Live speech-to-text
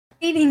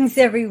Greetings,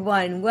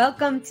 everyone.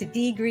 Welcome to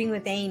Be Green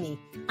with Amy.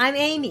 I'm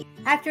Amy.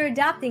 After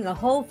adopting a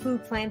whole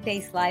food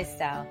plant-based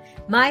lifestyle,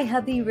 my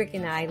hubby Rick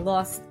and I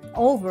lost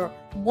over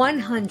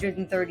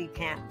 130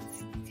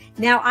 pounds.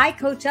 Now I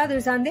coach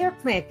others on their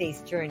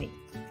plant-based journey.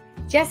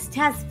 Just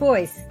Task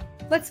Voice.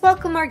 Let's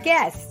welcome our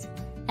guest.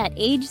 At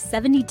age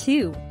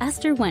 72,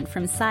 Esther went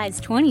from size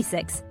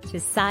 26 to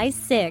size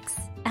 6.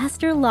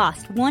 Esther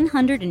lost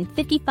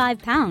 155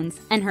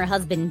 pounds, and her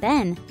husband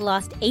Ben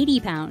lost 80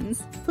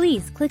 pounds.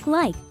 Please click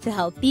like to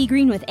help Be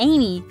Green with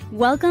Amy.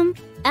 Welcome,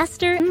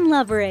 Esther and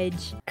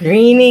Loveridge.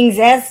 Greetings,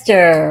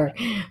 Esther.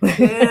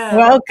 Yeah.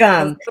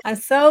 Welcome. I'm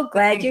so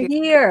glad you're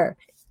here.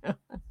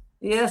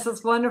 Yes,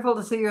 it's wonderful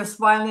to see your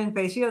smiling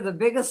face. You have the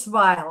biggest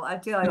smile. I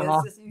tell you,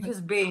 Aw. you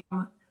just beam.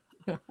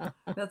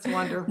 That's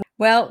wonderful.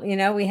 Well,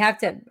 we have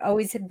to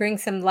always bring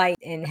some light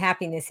and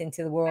happiness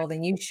into the world,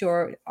 and you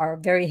sure are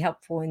very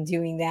helpful in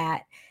doing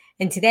that.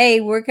 And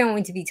today we're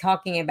going to be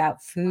talking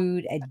about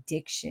food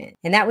addiction.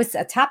 And that was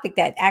a topic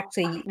that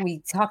actually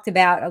we talked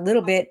about a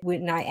little bit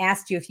when I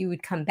asked you if you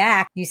would come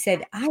back. You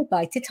said, I'd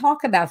like to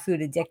talk about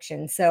food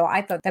addiction. So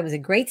I thought that was a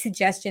great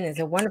suggestion. It's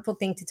a wonderful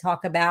thing to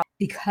talk about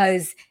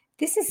because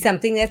this is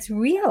something that's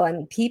real,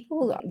 and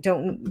people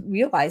don't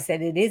realize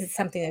that it is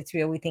something that's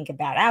real. We think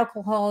about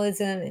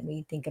alcoholism and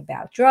we think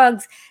about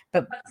drugs,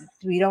 but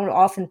we don't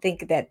often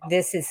think that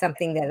this is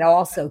something that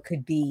also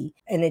could be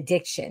an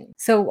addiction.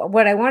 So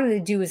what I wanted to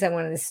do is I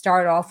wanted to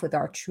start off with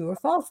our true or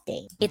false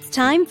game. It's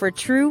time for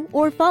True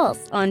or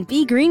False on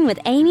Be Green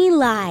with Amy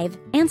Live.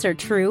 Answer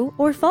true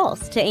or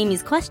false to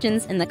Amy's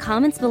questions in the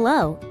comments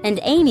below, and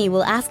Amy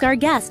will ask our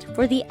guest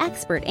for the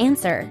expert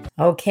answer.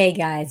 Okay,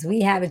 guys, we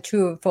have a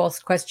true or false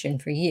question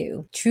for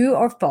you. True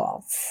or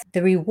false?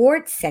 The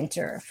reward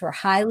center for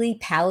highly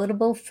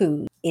palatable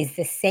food is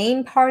the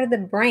same part of the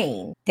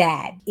brain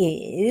that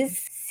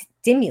is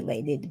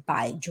stimulated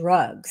by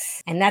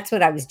drugs. And that's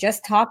what I was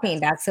just talking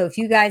about. So if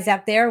you guys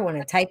out there want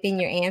to type in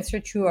your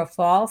answer, true or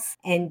false,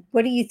 and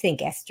what do you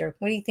think, Esther?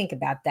 What do you think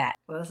about that?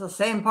 Well, it's the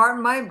same part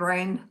in my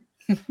brain.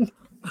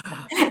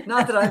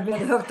 Not that I've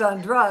been hooked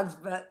on drugs,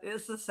 but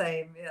it's the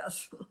same,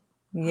 yes.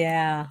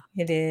 Yeah,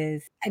 it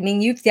is. I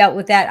mean, you've dealt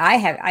with that.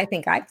 I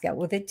think I've dealt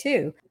with it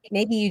too.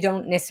 Maybe you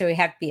don't necessarily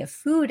have to be a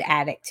food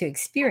addict to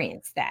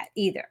experience that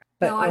either.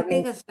 But No, I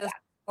think it's just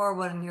more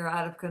when you're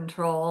out of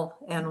control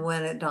and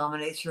when it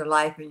dominates your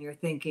life and your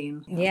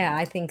thinking. yeah,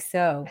 I think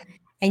so.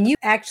 And you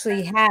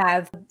actually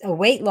have a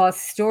weight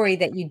loss story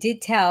that you did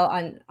tell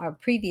on our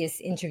previous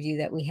interview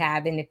that we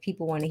have. And if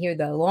people want to hear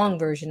the long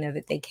version of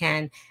it, they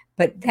can.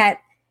 But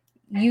that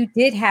you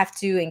did have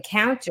to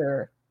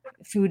encounter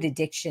food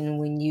addiction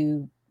when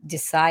you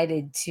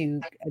decided to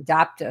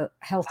adopt a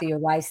healthier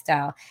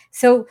lifestyle.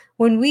 So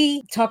when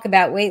we talk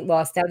about weight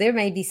loss, now there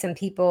may be some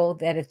people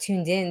that have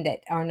tuned in that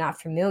are not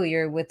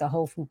familiar with the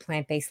whole food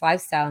plant-based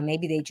lifestyle.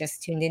 Maybe they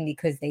just tuned in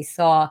because they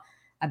saw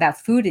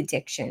about food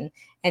addiction.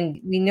 And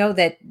we know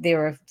that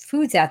there are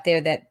foods out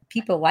there that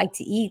people like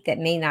to eat that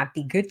may not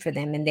be good for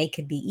them. And they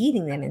could be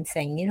eating them and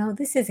saying,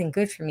 this isn't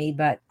good for me,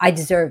 but I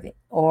deserve it.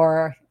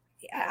 Or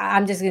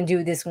I'm just going to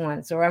do this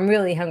once, or I'm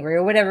really hungry,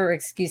 or whatever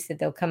excuse that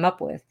they'll come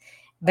up with.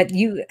 But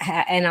you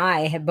and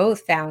I have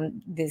both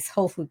found this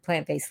whole food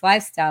plant-based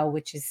lifestyle,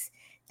 which has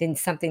been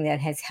something that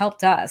has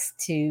helped us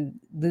to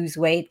lose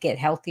weight, get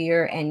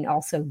healthier, and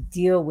also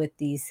deal with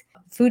these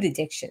food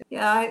addictions.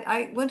 Yeah,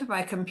 I went to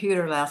my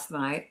computer last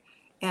night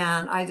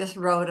and I just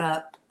wrote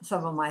up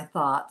some of my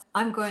thoughts.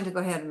 I'm going to go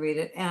ahead and read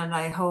it, and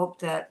I hope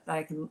that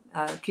I can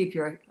keep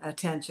your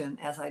attention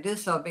as I do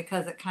so,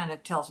 because it kind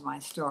of tells my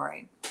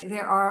story.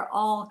 There are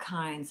all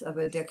kinds of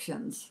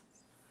addictions.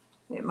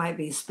 It might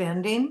be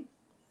spending,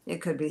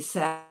 it could be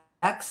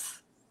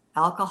sex,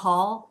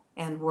 alcohol,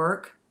 and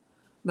work.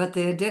 But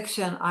the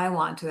addiction I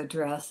want to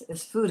address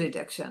is food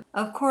addiction.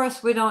 Of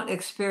course, we don't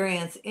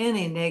experience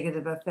any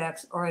negative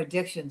effects or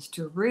addictions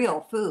to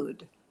real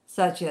food,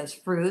 such as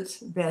fruits,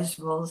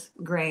 vegetables,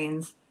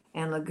 grains,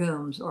 and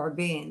legumes or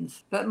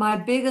beans. But my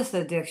biggest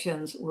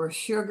addictions were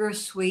sugar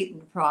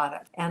sweetened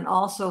products and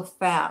also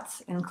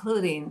fats,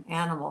 including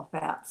animal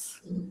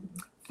fats,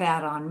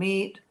 fat on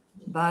meat,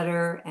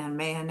 butter, and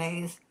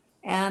mayonnaise,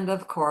 and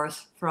of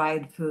course,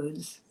 fried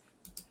foods.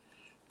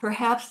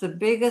 Perhaps the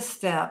biggest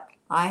step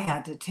I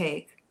had to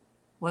take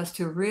was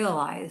to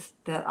realize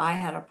that I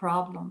had a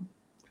problem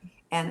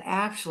and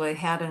actually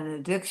had an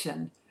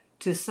addiction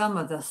to some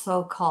of the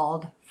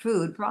so-called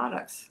food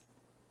products.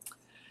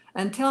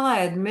 Until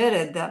I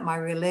admitted that my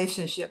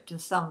relationship to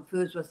some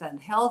foods was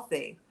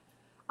unhealthy,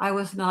 I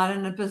was not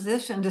in a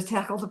position to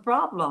tackle the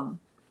problem.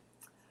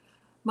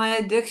 My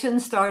addiction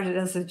started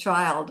as a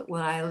child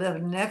when I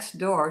lived next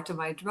door to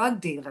my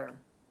drug dealer.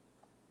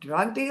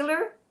 Drug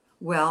dealer?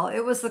 Well,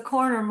 it was the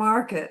corner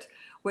market,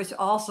 which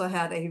also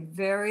had a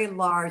very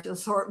large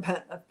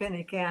assortment of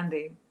penny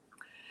candy.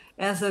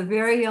 As a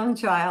very young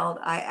child,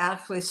 I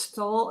actually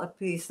stole a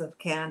piece of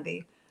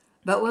candy.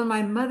 But when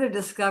my mother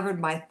discovered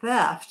my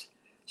theft,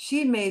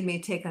 she made me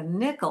take a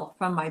nickel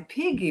from my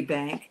piggy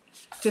bank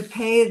to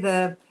pay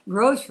the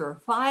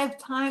grocer 5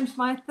 times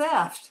my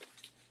theft.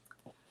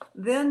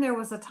 Then there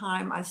was a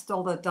time I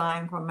stole a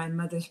dime from my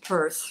mother's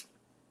purse.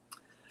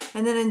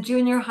 And then in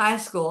junior high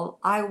school,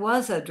 I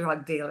was a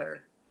drug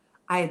dealer.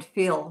 I'd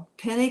fill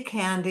penny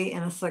candy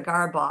in a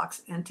cigar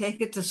box and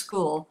take it to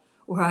school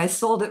where I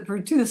sold it for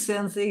 2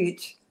 cents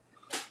each.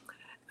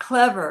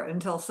 Clever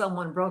until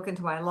someone broke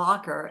into my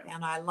locker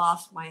and I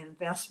lost my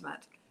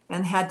investment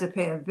and had to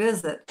pay a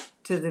visit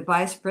to the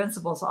vice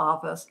principal's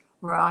office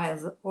where I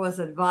was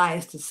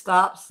advised to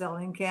stop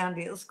selling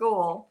candy at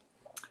school.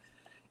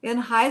 In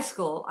high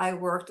school, I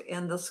worked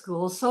in the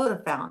school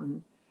soda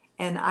fountain,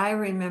 and I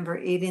remember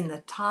eating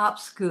the top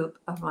scoop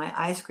of my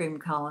ice cream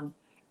cone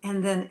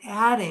and then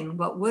adding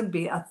what would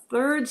be a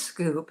third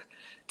scoop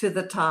to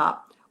the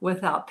top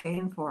without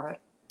paying for it.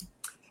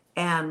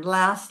 And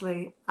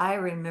lastly, I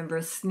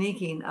remember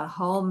sneaking a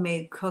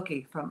homemade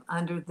cookie from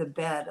under the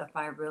bed of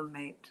my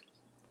roommate.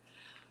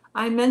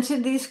 I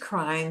mentioned these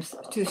crimes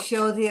to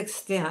show the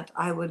extent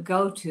I would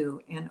go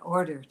to in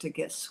order to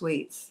get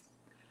sweets.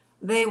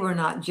 They were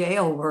not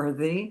jail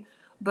worthy,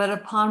 but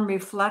upon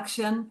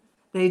reflection,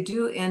 they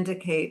do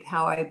indicate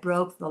how I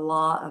broke the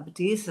law of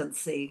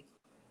decency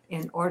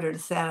in order to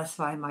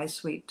satisfy my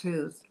sweet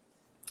tooth.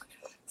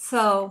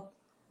 So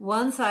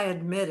once I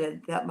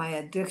admitted that my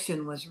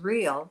addiction was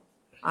real,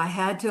 I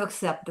had to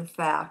accept the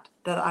fact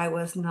that I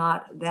was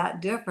not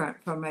that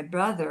different from my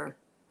brother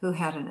who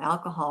had an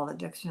alcohol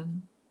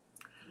addiction.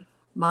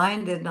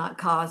 Mine did not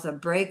cause a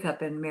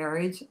breakup in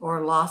marriage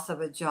or loss of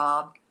a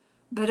job,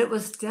 but it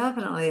was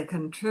definitely a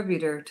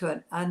contributor to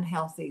an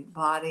unhealthy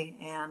body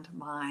and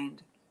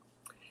mind.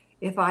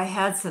 If I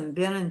had some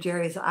Ben and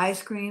Jerry's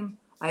ice cream,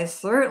 I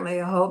certainly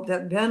hoped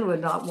that Ben would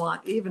not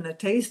want even a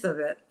taste of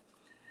it.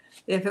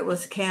 If it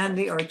was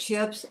candy or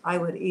chips, I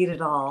would eat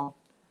it all.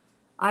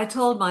 I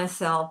told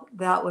myself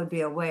that would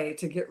be a way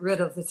to get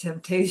rid of the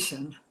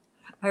temptation.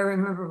 I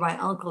remember my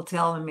uncle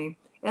telling me,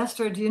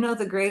 Esther, do you know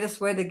the greatest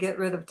way to get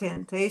rid of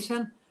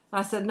temptation?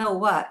 I said, no,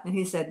 what? And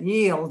he said,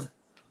 yield.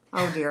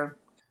 Oh, dear.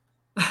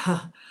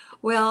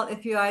 Well,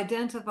 if you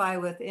identify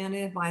with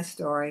any of my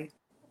story,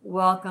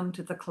 welcome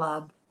to the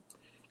club.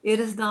 It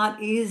is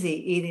not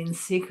easy eating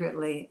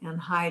secretly and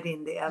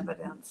hiding the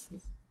evidence.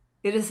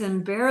 It is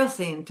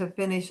embarrassing to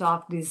finish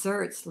off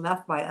desserts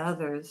left by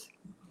others.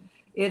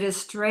 It is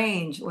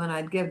strange when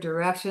I'd give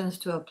directions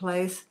to a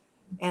place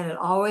and it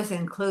always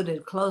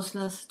included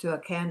closeness to a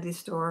candy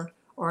store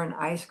or an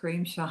ice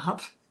cream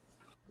shop.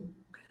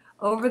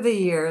 Over the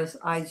years,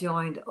 I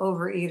joined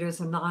Overeaters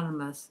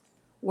Anonymous,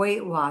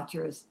 Weight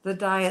Watchers, the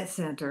Diet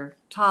Center,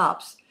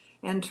 TOPS,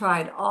 and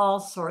tried all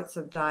sorts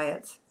of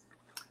diets.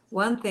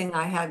 One thing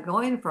I had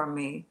going for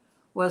me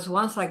was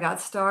once I got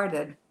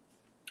started,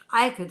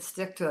 I could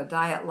stick to a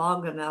diet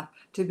long enough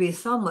to be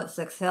somewhat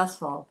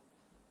successful.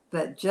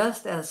 But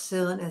just as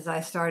soon as I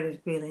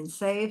started feeling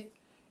safe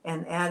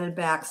and added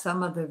back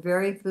some of the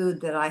very food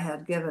that I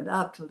had given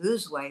up to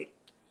lose weight,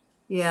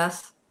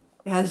 yes,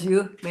 as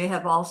you may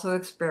have also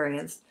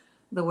experienced,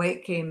 the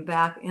weight came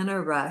back in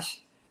a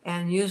rush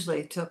and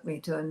usually took me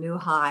to a new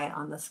high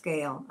on the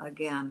scale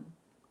again.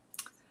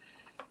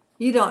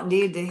 You don't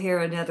need to hear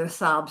another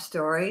sob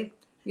story.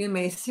 You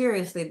may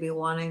seriously be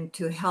wanting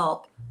to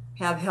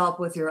have help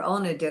with your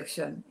own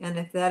addiction. And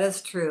if that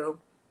is true,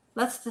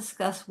 let's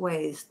discuss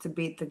ways to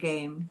beat the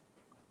game.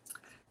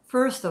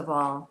 First of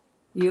all,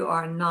 you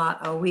are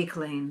not a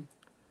weakling.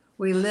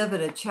 We live in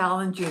a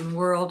challenging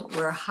world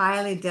where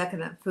highly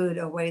decadent food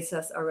awaits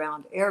us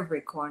around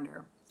every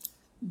corner.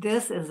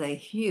 This is a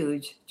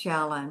huge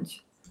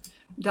challenge.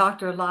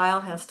 Dr.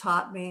 Lyle has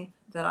taught me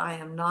that I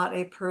am not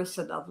a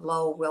person of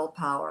low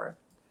willpower.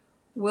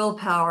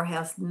 Willpower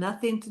has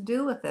nothing to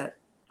do with it.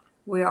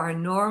 We are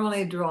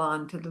normally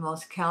drawn to the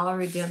most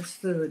calorie-dense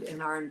food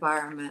in our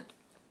environment.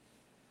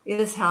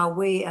 It is how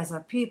we as a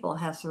people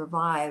have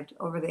survived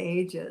over the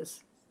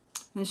ages.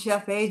 And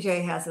Chef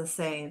AJ has a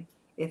saying,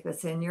 if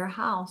it's in your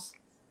house,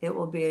 it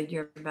will be in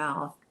your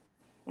mouth.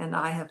 And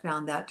I have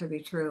found that to be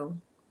true.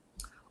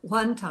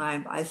 One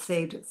time I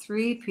saved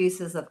 3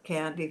 pieces of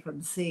candy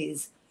from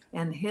See's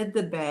and hid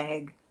the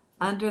bag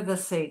under the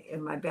sink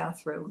in my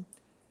bathroom.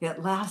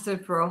 It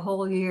lasted for a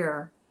whole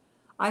year.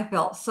 I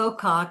felt so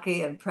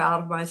cocky and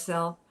proud of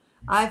myself.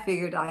 I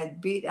figured I'd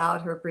beat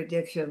out her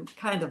prediction,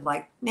 kind of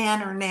like,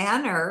 nanner,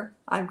 nanner,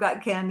 I've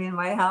got candy in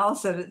my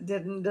house and it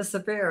didn't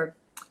disappear.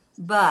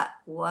 But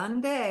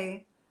one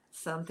day,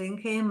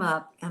 something came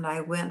up and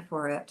I went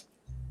for it,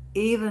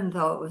 even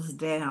though it was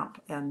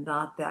damp and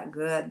not that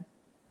good.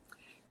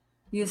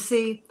 You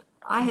see,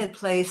 I had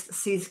placed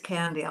See's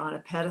candy on a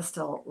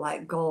pedestal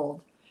like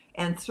gold,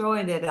 and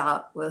throwing it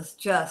out was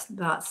just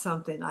not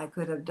something I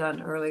could have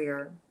done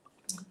earlier.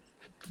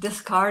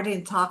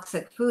 Discarding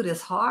toxic food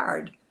is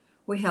hard.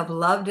 We have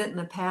loved it in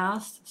the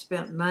past,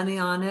 spent money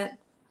on it,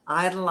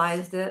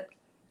 idolized it,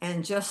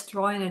 and just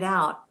throwing it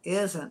out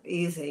isn't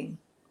easy.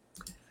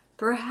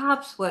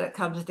 Perhaps what it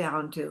comes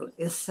down to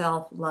is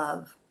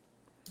self-love.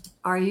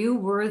 Are you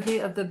worthy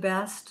of the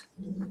best?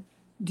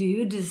 Do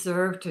you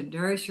deserve to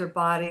nourish your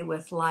body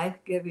with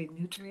life-giving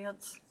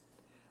nutrients?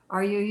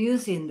 Are you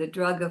using the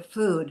drug of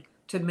food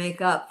to make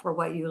up for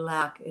what you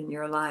lack in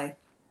your life?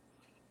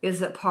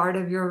 Is it part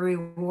of your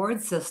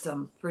reward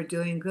system for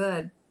doing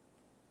good?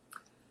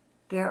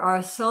 There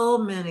are so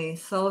many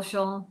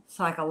social,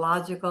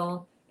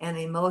 psychological, and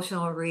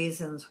emotional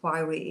reasons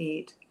why we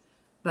eat,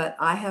 but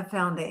I have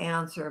found the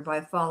answer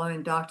by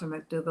following Dr.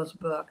 McDougall's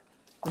book,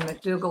 The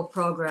McDougall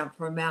Program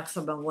for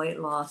Maximum Weight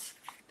Loss.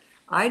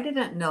 I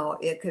didn't know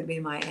it could be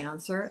my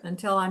answer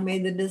until I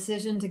made the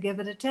decision to give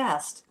it a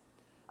test,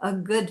 a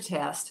good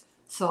test,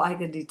 so I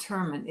could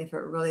determine if it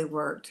really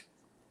worked.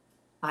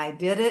 I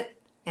did it,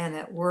 and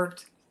it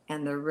worked,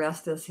 and the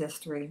rest is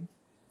history.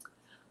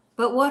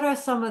 But what are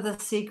some of the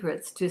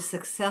secrets to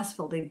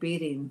successfully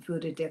beating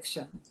food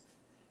addiction?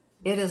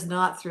 It is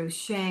not through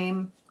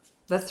shame,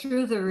 but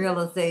through the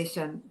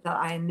realization that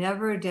I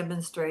never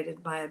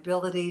demonstrated my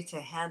ability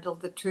to handle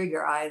the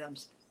trigger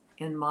items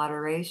in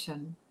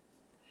moderation.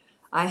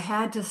 I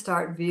had to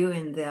start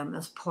viewing them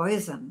as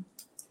poison.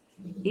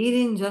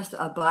 Eating just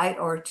a bite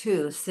or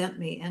two sent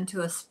me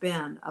into a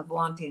spin of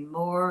wanting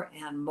more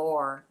and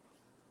more.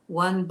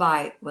 One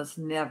bite was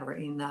never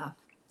enough.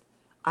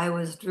 I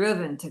was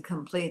driven to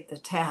complete the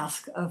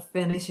task of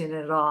finishing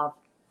it off.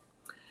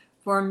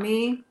 For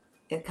me,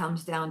 it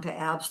comes down to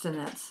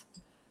abstinence,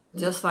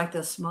 just like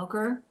the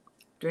smoker,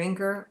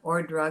 drinker,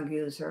 or drug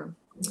user.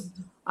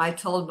 I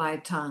told my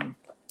tongue,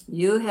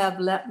 you have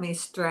let me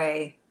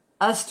astray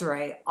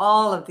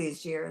all of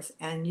these years,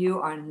 and you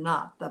are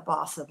not the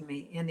boss of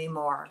me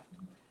anymore.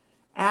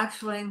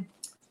 Actually,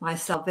 my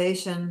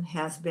salvation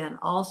has been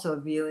also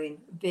viewing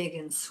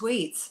vegan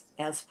sweets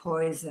as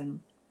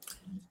poison.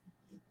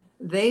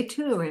 They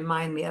too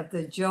remind me of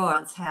the joy I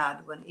once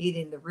had when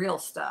eating the real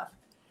stuff,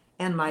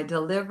 and my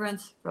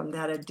deliverance from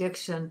that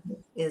addiction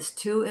is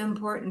too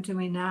important to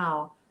me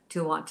now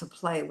to want to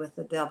play with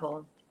the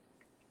devil.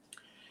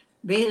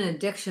 Being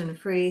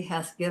addiction-free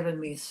has given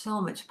me so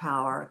much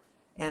power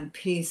and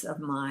peace of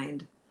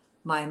mind.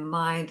 My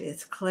mind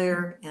is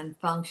clear and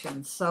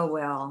functions so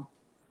well.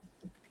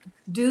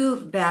 Do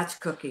batch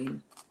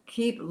cooking.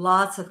 Keep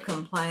lots of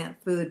compliant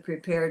food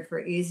prepared for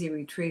easy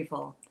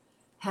retrieval.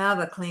 Have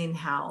a clean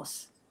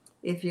house.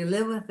 If you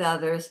live with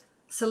others,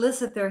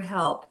 solicit their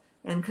help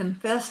and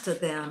confess to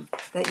them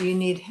that you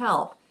need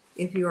help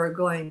if you are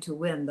going to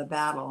win the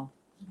battle.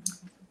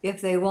 If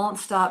they won't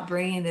stop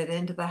bringing it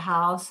into the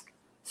house,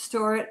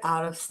 store it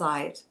out of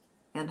sight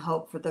and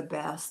hope for the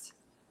best.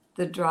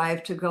 The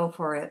drive to go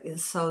for it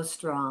is so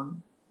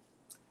strong.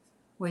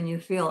 When you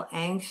feel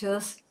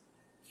anxious,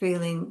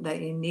 feeling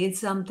that you need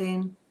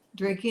something,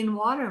 drinking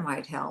water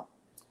might help.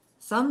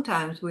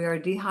 Sometimes we are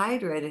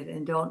dehydrated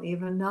and don't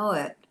even know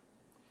it.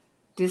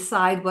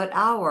 Decide what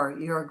hour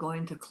you're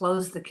going to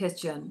close the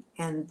kitchen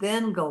and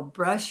then go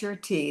brush your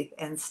teeth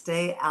and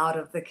stay out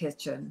of the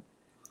kitchen.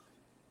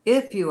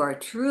 If you are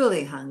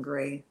truly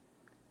hungry,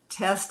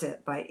 test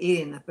it by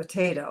eating a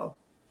potato.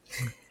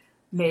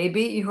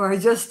 Maybe you are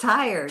just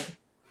tired.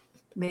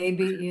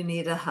 Maybe you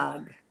need a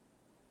hug.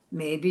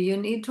 Maybe you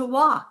need to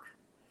walk.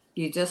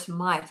 You just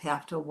might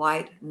have to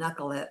white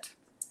knuckle it.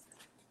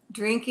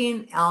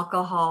 Drinking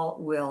alcohol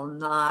will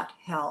not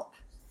help.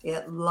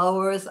 It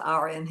lowers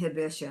our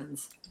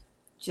inhibitions.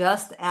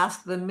 Just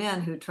ask the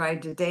men who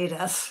tried to date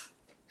us.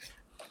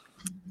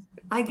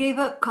 I gave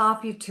up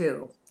coffee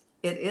too.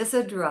 It is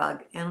a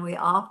drug, and we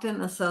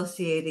often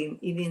associate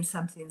eating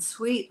something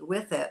sweet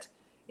with it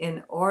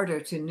in order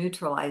to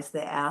neutralize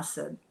the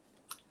acid.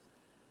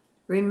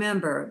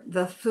 Remember,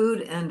 the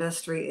food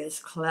industry is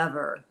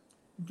clever.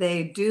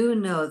 They do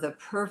know the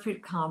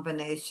perfect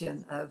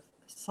combination of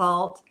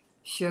salt,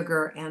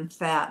 sugar, and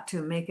fat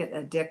to make it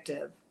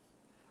addictive.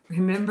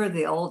 Remember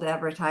the old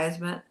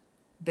advertisement?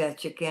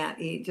 Bet you can't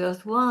eat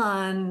just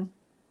one.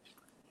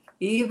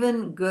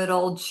 Even good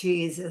old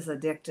cheese is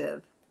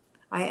addictive.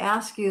 I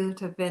ask you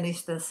to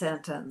finish the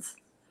sentence.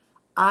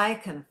 I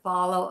can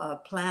follow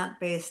a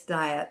plant-based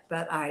diet,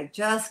 but I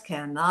just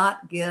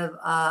cannot give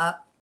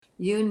up.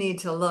 You need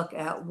to look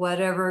at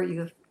whatever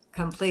you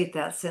complete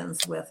that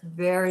sentence with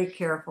very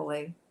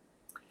carefully.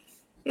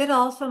 It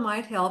also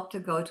might help to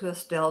go to a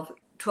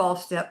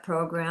 12-step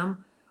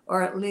program,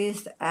 or at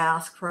least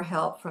ask for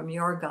help from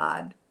your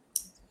God.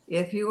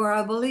 If you are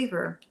a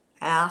believer,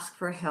 ask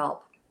for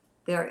help.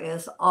 There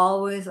is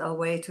always a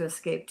way to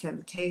escape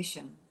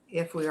temptation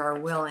if we are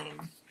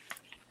willing.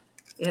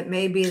 It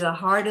may be the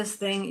hardest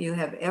thing you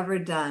have ever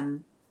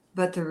done,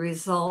 but the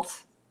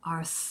results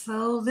are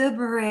so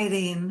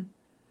liberating.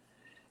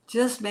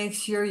 Just make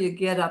sure you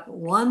get up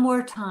one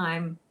more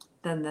time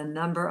than the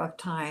number of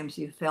times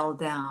you fell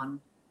down.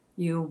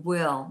 You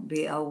will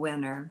be a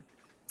winner.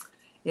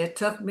 It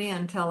took me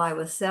until I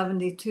was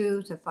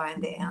 72 to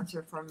find the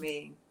answer for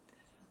me.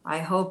 I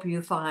hope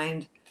you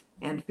find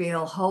and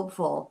feel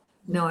hopeful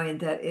knowing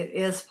that it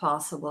is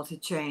possible to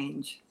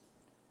change.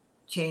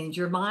 Change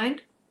your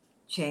mind,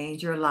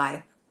 change your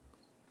life.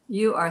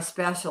 You are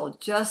special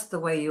just the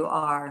way you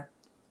are,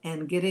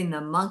 and getting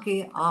the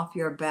monkey off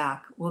your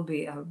back will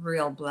be a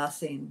real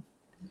blessing.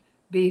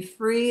 Be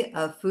free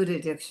of food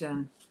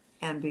addiction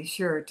and be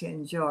sure to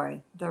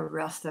enjoy the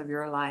rest of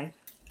your life.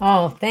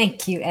 Oh,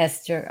 thank you,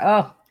 Esther.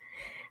 Oh,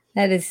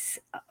 That is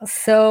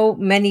so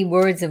many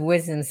words of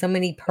wisdom, so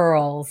many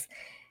pearls.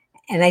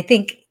 And I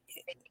think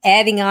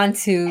adding on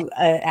to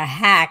a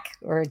hack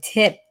or a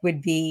tip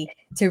would be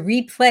to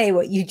replay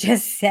what you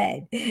just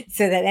said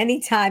so that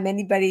anytime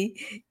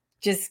anybody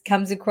just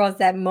comes across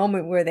that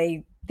moment where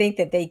they think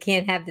that they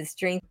can't have the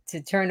strength to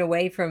turn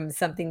away from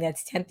something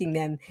that's tempting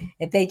them,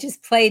 if they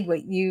just played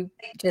what you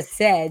just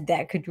said,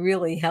 that could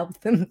really help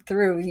them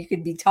through. You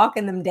could be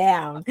talking them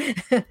down.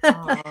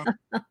 Oh,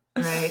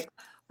 great.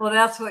 Well,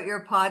 that's what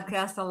your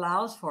podcast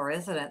allows for,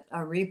 isn't it? A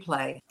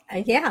replay.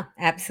 Yeah,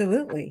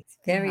 absolutely. It's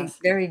very, Yes.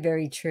 very,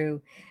 very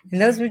true.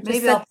 And those were just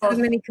Maybe such I'll so post.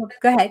 many.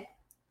 Go ahead.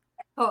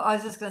 Oh, I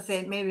was just going to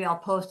say, maybe I'll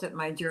post it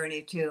my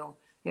journey too.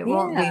 It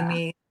won't be Yeah.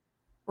 me.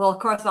 Well, of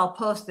course, I'll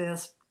post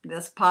this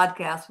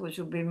podcast, which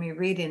will be me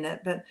reading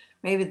it, but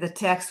maybe the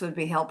text would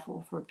be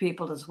helpful for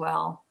people as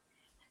well.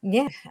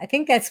 Yeah, I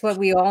think that's what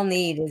we all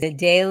need is a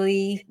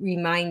daily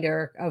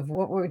reminder of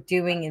what we're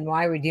doing and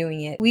why we're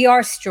doing it. We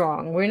are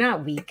strong. We're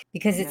not weak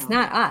because it's Yeah.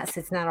 not us.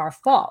 It's not our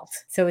fault.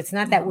 So it's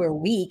not that No. we're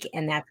weak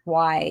and that's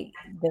why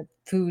the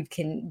food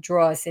can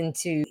draw us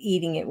into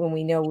eating it when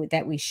we know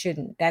that we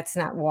shouldn't. That's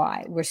not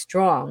why. We're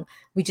strong.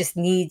 We just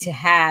need to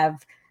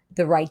have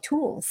the right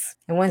tools.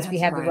 And once we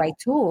That's have the right. right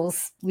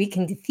tools, we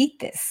can defeat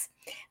this.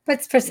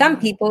 But for some Yeah.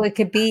 people, it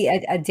could be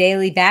a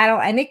daily battle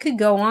and it could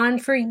go on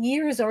for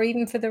years or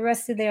even for the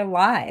rest of their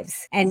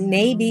lives. And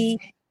Mhm.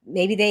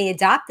 maybe they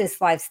adopt this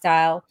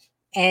lifestyle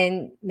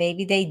and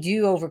maybe they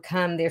do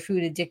overcome their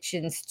food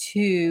addictions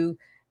to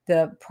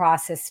the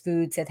processed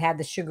foods that have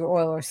the sugar,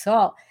 oil, or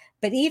salt.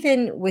 But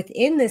even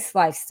within this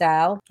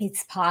lifestyle,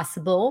 it's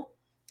possible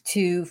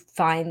to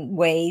find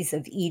ways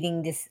of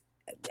eating this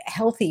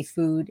healthy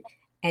food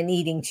and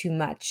eating too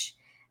much.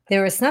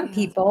 There are some Yes.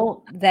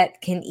 people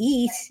that can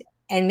eat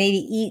and maybe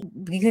eat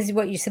because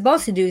what you're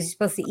supposed to do is you're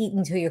supposed to eat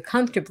until you're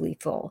comfortably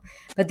full.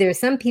 But there are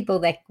some people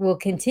that will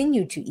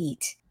continue to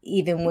eat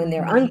even when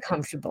they're Mhm.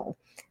 uncomfortable.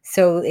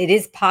 So it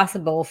is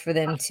possible for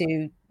them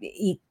to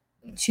eat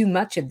too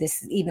much of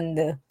this, even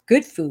the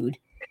good food,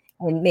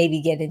 and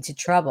maybe get into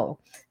trouble.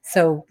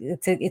 So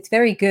it's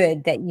very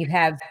good that you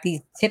have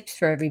these tips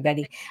for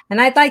everybody. And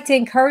I'd like to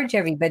encourage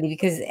everybody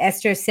because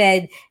Esther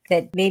said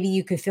that maybe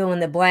you could fill in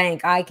the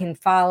blank. I can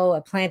follow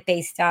a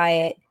plant-based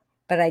diet,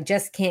 but I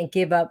just can't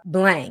give up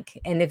blank.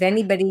 And if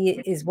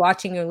anybody is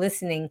watching or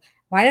listening,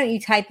 why don't you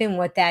type in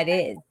what that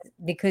is?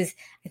 Because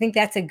I think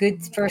that's a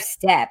good first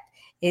step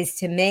is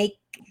to make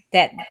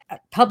that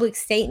public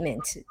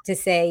statement to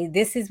say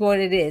this is what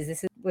it is,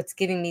 this is what's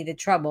giving me the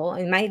trouble,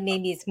 and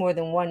maybe it's more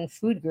than one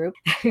food group.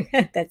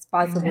 That's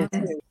possible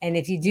Mhm. too, and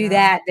if you do Yeah.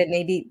 that, then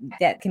maybe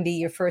that can be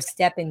your first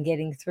step in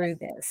getting through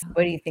this.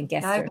 What do you think,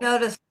 Esther?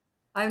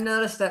 I've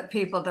noticed that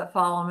people that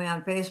follow me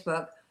on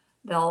Facebook,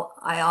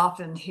 I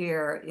often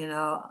hear,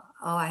 oh,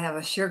 I have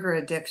a sugar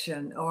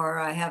addiction, or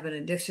I have an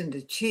addiction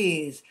to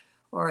cheese,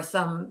 or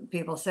some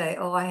people say,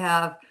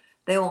 oh,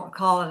 they won't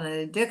call it an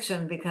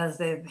addiction because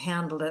they've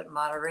handled it in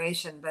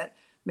moderation, but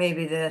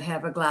maybe they'd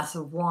have a glass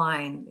of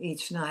wine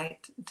each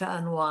night to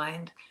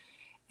unwind.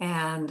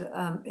 And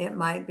it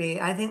might be,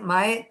 I think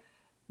my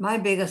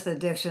biggest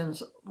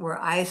addictions were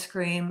ice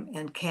cream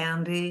and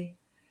candy.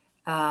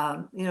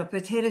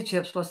 Potato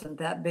chips wasn't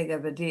that big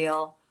of a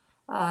deal.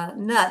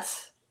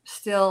 Nuts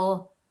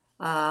still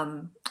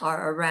are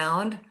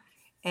around.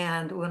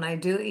 And when I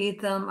do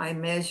eat them, I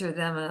measure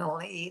them and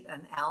only eat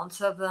an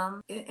ounce of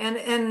them. And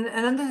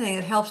another thing,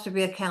 it helps to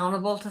be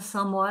accountable to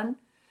someone.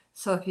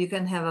 So if you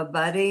can have a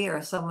buddy or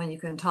someone you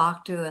can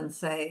talk to and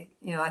say,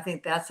 I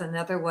think that's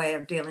another way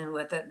of dealing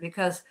with it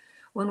because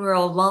when we're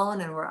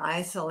alone and we're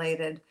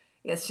isolated,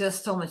 it's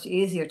just so much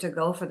easier to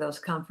go for those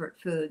comfort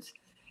foods.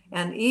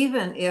 And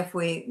even if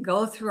we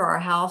go through our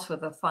house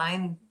with a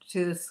fine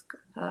tooth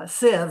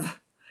sieve,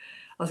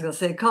 I was going to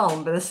say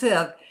comb, but a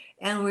sieve,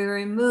 and we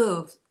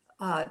remove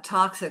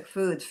toxic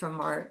foods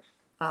from our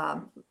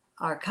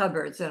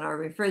cupboards and our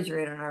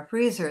refrigerator and our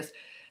freezers,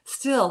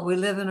 still we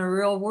live in a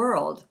real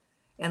world.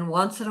 And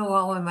once in a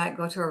while, we might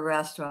go to a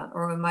restaurant,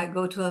 or we might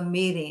go to a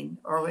meeting,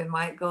 or we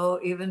might go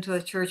even to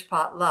a church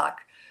potluck,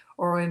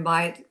 or we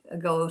might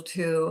go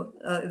to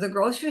the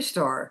grocery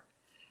store,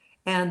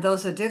 and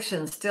those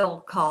addictions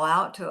still call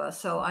out to us.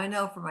 So I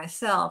know for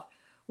myself,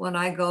 when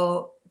I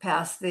go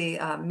past the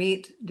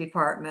meat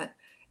department,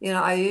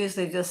 I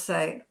usually just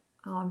say,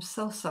 oh, I'm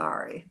so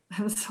sorry.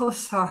 I'm so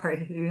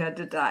sorry you had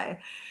to die.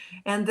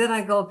 And then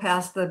I go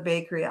past the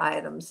bakery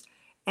items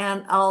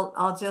and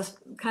I'll just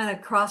kind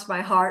of cross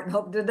my heart and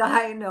hope to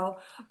die, no,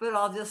 but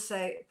I'll just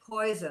say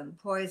poison,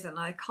 poison.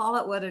 I call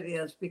it what it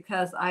is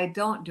because I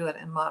don't do it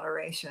in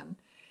moderation.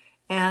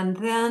 And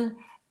then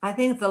I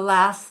think the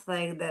last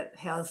thing that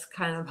has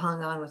kind of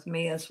hung on with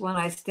me is when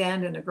I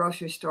stand in a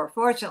grocery store.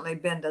 Fortunately,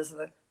 Ben does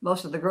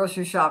most of the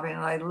grocery shopping,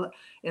 and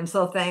am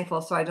so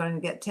thankful so I don't even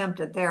get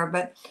tempted there.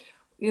 But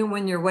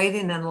when you're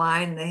waiting in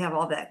line, they have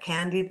all that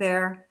candy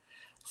there.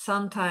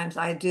 Sometimes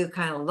I do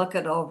kind of look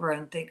it over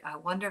and think, I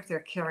wonder if they're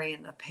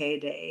carrying a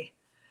payday.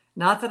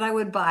 Not that I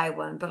would buy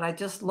one, but I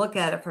just look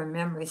at it for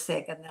memory's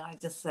sake, and then I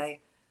just say,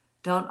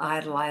 don't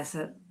idolize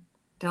it.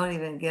 Don't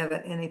even give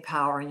it any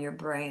power in your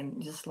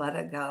brain. Just let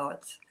it go.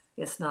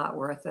 It's not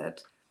worth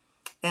it.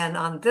 And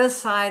on this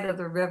side of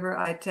the river,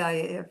 I tell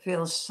you, it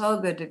feels so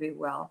good to be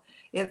well.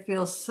 It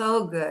feels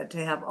so good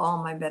to have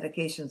all my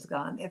medications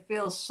gone. It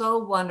feels so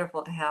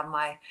wonderful to have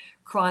my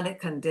chronic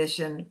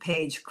condition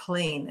page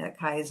clean at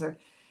Kaiser.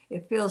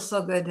 It feels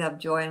so good to have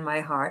joy in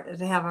my heart,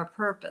 to have a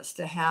purpose,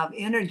 to have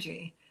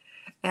energy.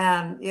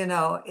 And,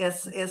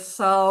 it's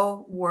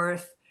so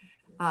worth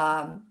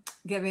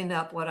giving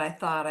up what I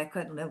thought I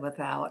couldn't live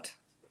without.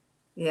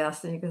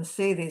 Yes, and you can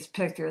see these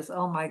pictures.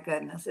 Oh my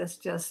goodness, it's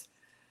just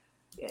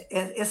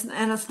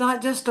it's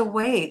not just a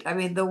weight. I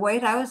mean, the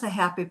weight. I was a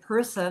happy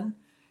person.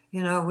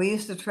 We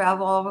used to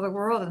travel all over the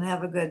world and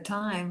have a good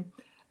time,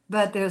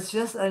 but there's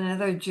just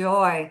another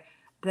joy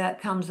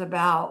that comes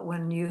about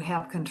when you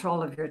have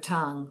control of your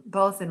tongue,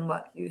 both in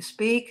what you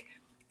speak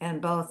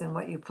and both in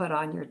what you put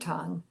on your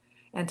tongue.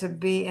 And to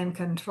be in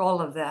control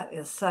of that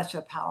is such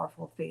a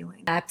powerful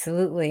feeling.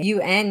 Absolutely.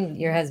 You and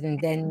your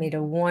husband Ben made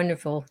a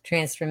wonderful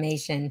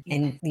transformation,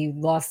 and you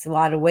lost a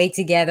lot of weight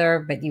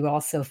together, but you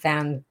also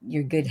found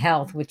your good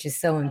health, which is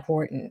so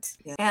important.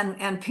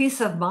 And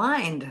peace of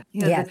mind,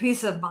 Yes. the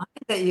peace of mind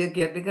that you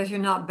get because you're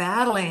not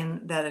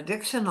battling that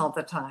addiction all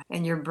the time,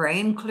 and your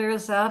brain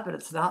clears up and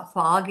it's not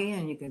foggy,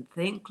 and you can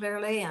think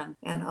clearly and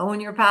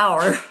own your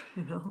power.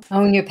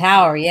 Own your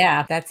power.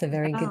 Yeah, that's a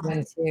very good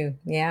one too.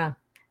 Yeah.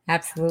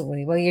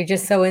 Absolutely. Well, you're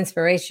just so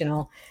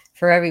inspirational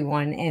for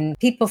everyone. And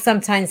people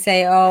sometimes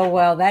say, oh,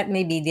 well, that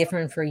may be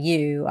different for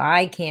you.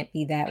 I can't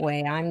be that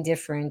way. I'm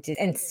different.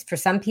 And for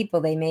some people,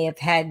 they may have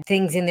had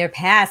things in their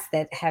past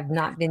that have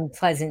not been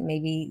pleasant.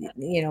 Maybe,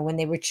 when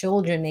they were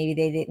children, maybe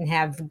they didn't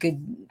have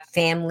good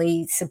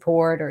family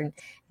support, or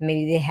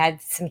maybe they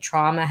had some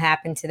trauma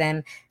happen to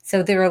them.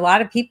 So there are a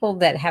lot of people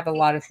that have a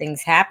lot of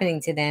things happening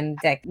to them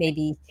that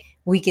maybe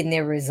weaken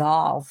their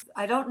resolve.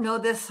 I don't know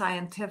this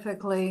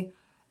scientifically,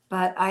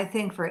 but I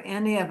think for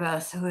any of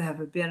us who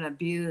have been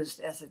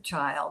abused as a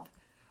child,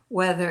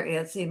 whether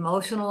it's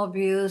emotional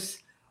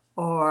abuse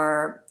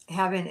or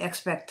having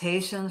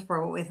expectations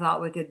for what we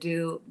thought we could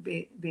do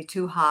be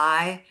too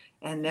high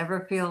and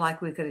never feel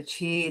like we could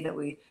achieve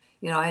that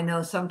I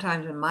know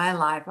sometimes in my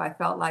life, I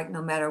felt like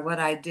no matter what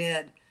I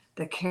did,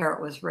 the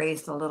carrot was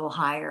raised a little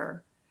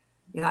higher.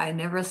 I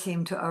never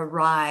seemed to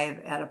arrive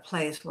at a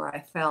place where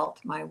I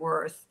felt my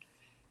worth.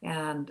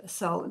 And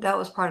so that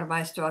was part of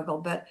my struggle.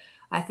 But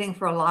I think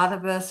for a lot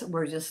of us,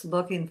 we're just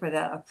looking for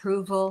that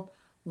approval,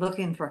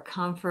 looking for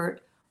comfort,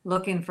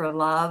 looking for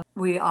love.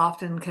 We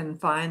often can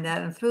find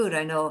that in food.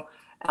 I know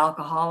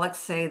alcoholics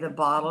say the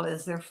bottle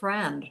is their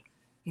friend,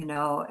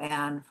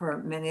 and for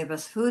many of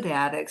us food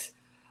addicts,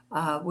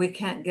 we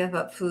can't give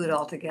up food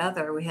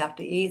altogether. We have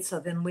to eat. So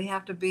then we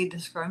have to be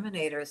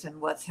discriminators in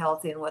what's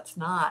healthy and what's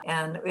not.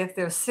 And if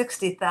there's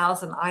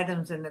 60,000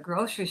 items in the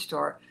grocery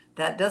store,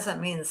 that doesn't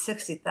mean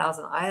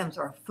 60,000 items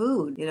are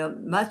food.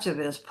 Much of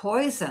it is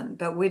poison,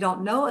 but we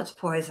don't know it's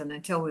poison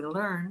until we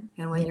learn.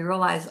 And when you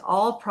realize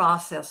all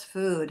processed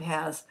food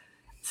has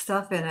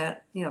stuff in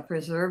it,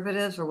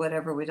 preservatives or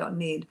whatever we don't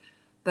need.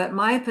 But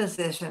my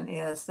position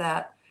is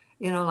that,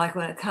 like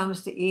when it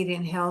comes to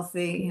eating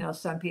healthy,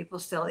 some people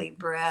still eat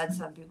bread,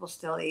 some people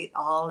still eat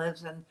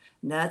olives and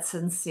nuts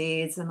and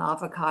seeds and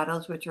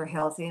avocados, which are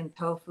healthy, and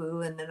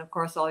tofu. And then, of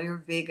course, all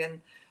your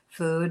vegan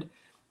food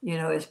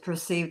is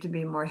perceived to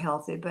be more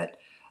healthy. But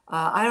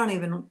I don't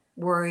even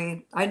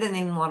worry. I didn't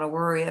even want to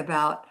worry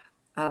about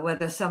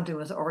whether something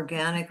was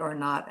organic or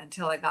not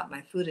until I got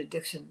my food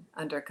addiction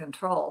under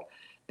control.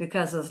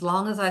 Because as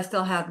long as I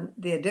still had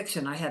the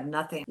addiction, I had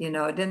nothing. It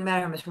didn't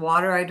matter how much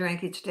water I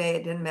drank each day.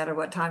 It didn't matter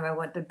what time I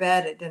went to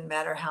bed. It didn't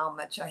matter how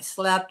much I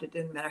slept. It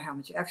didn't matter how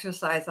much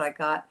exercise I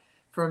got.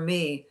 For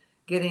me,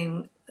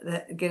 getting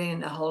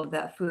a hold of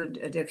that food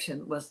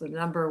addiction was the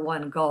number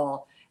one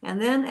goal. And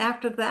then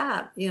after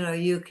that,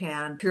 you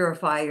can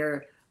purify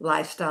your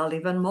lifestyle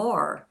even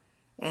more.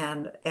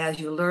 And as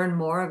you learn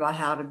more about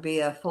how to be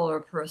a fuller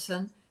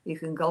person, you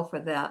can go for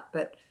that.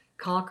 But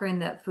conquering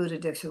that food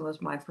addiction was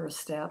my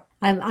first step.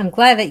 I'm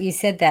glad that you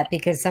said that,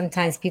 because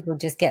sometimes people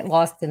just get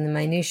lost in the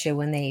minutia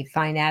when they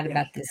find out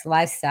about this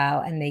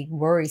lifestyle, and they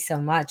worry so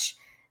much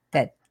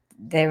that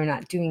they're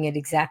not doing it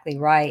exactly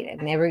right.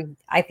 And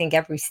I think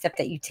every step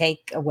that you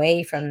take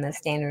away from the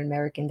standard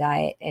American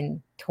diet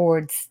and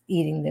towards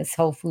eating this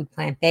whole food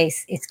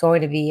plant-based, it's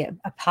going to be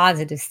a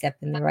positive step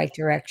in the right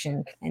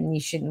direction. And you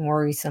shouldn't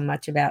worry so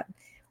much about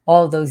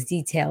all those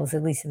details,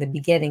 at least in the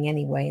beginning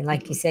anyway. And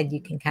like you said,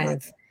 you can kind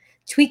of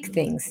tweak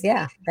things.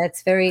 Yeah,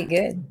 that's very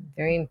good.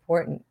 Very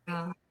important.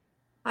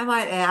 I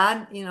might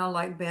add,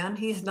 like Ben,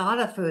 he's not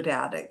a food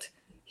addict.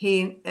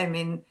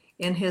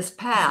 In his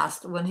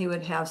past, when he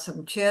would have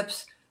some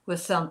chips with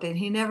something,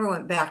 he never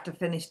went back to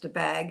finish the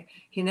bag.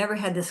 He never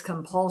had this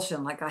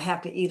compulsion, like I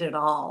have to eat it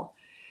all.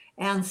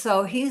 And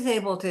so he's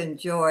able to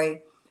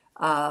enjoy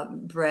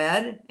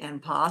bread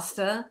and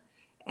pasta,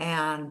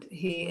 and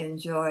he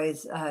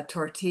enjoys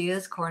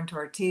tortillas, corn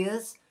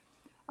tortillas,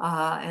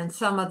 and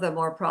some of the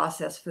more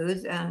processed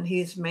foods, and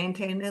he's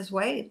maintained his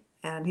weight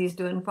and he's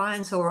doing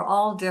fine. So we're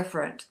all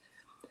different.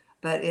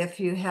 But if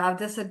you have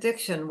this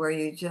addiction where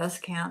you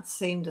just can't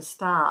seem to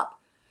stop,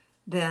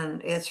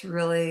 then it's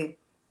really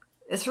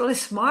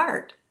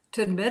smart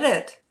to admit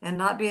it and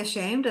not be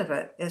ashamed of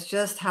it. It's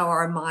just how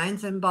our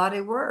minds and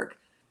body work.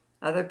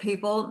 Other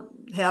people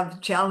have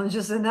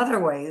challenges in other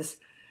ways.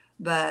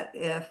 But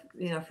if,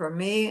 for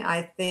me,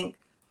 I think,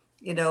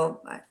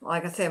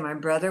 like I say, my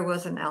brother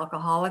was an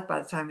alcoholic by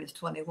the time he was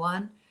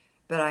 21,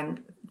 but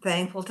I'm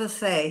thankful to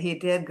say he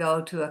did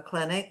go to a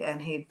clinic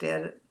and he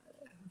did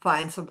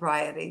find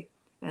sobriety.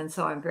 And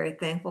so I'm very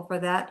thankful for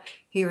that.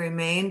 He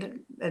remained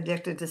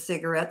addicted to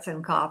cigarettes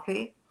and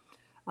coffee.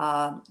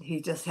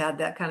 He just had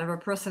that kind of a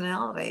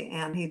personality,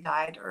 and he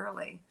died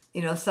early.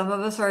 Some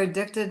of us are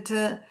addicted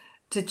to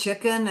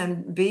chicken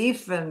and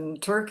beef and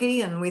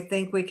turkey, and we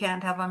think we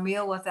can't have a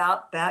meal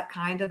without that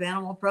kind of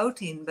animal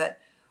protein. But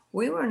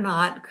we were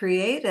not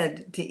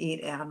created to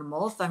eat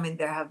animals. I mean,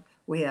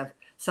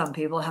 some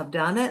people have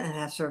done it and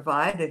have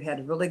survived. They've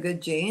had really good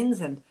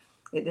genes, and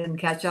it didn't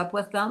catch up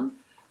with them.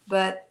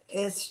 But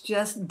it's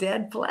just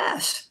dead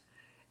flesh.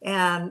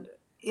 And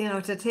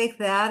to take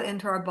that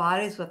into our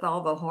bodies with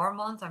all the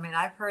hormones. I mean,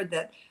 I've heard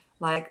that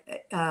like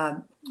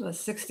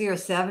 60 or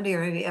 70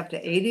 or maybe up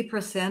to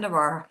 80% of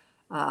our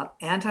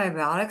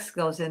antibiotics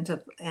goes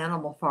into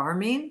animal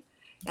farming.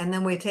 And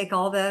then we take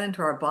all that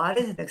into our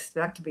bodies and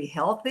expect to be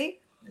healthy.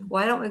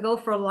 Why don't we go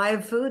for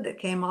live food that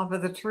came off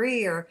of the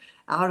tree or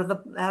out of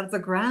the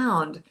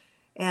ground?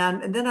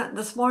 And then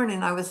this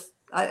morning as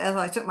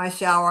I took my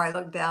shower, I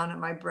looked down at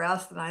my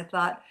breast and I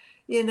thought,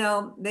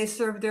 they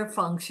served their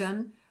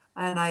function.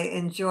 And I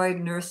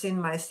enjoyed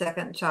nursing my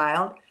second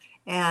child,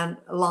 and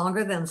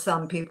longer than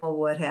some people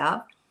would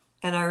have.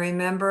 And I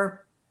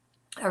remember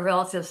a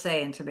relative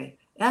saying to me,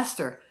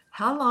 Esther,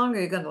 how long are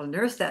you going to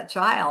nurse that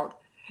child?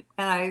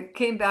 And I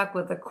came back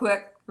with a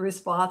quick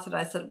response, and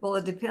I said, well,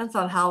 it depends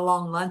on how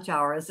long lunch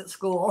hour is at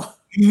school.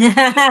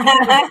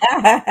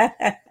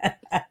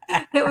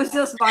 It was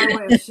just my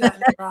way of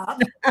shutting her up.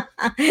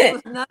 It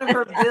was none of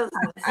her business,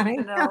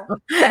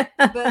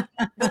 But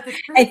the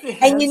truth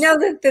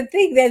is, the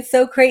thing that's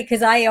so great,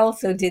 because I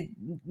also did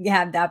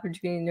have the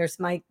opportunity to nurse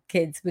my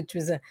kids, which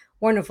was a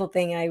wonderful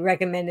thing. I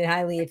recommend it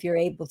highly if you're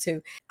able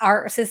to.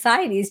 Our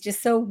society is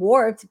just so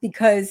warped,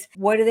 because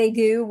what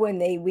do when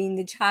they wean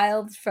the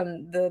child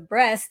from the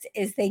breast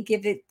is they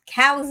give it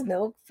cow's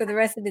milk for the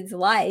rest of its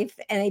life,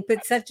 and they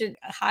put such a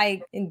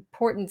high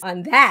importance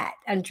on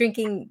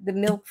drinking the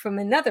milk from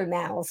another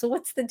mammal. So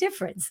what's the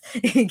difference?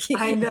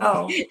 I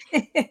know.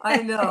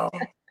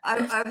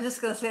 I was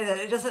just going to say that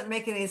it doesn't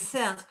make any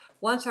sense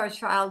once our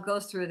child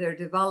goes through their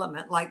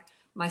development. Like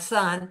my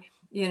son,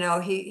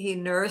 he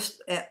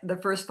nursed the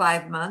first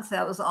 5 months.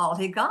 That was all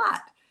he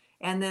got.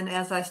 And then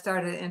as I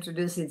started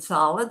introducing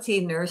solids, he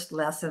nursed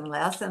less and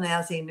less. And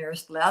as he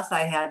nursed less,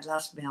 I had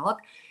less milk.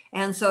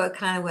 And so it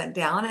kind of went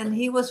down, and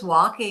he was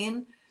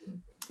walking.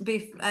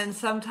 And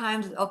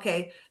sometimes,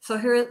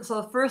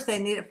 so first they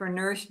need it for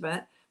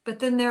nourishment, but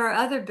then there are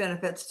other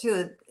benefits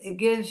too. It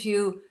gives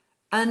you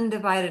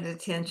undivided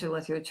attention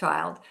with your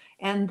child.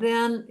 And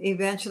then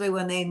eventually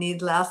when they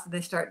need less,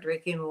 they start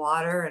drinking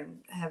water and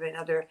having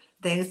other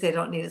things. They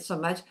don't need it so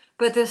much,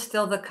 but there's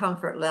still the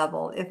comfort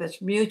level if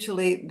it's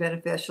mutually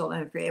beneficial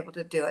and if you're able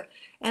to do it.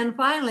 And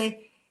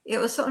finally, it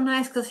was so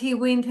nice because he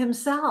weaned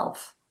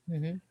himself.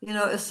 Mm-hmm.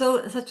 It's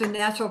such a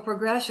natural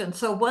progression.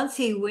 So once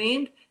he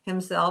weaned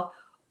himself,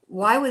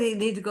 why would he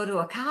need to go to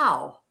a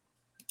cow?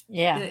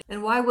 Yeah.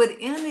 And why would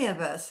any of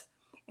us?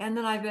 And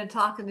then I've been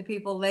talking to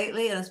people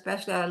lately, and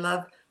especially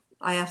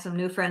I have some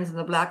new friends in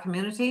the Black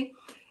community,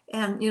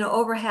 and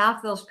over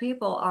half those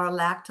people are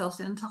lactose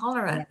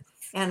intolerant.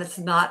 Yes. And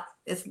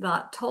it's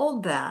not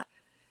told that.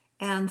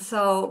 And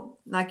so,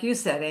 like you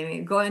said,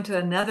 Amy, going to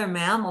another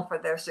mammal for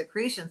their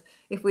secretions,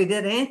 if we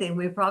did anything,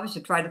 we probably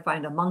should try to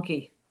find a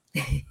monkey.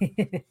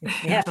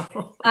 Yeah,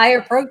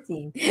 higher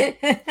protein.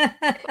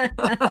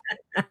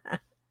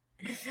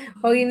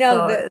 Well,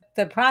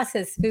 the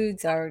processed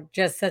foods are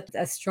just such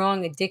a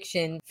strong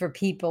addiction for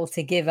people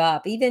to give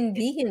up, even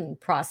vegan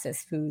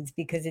processed foods,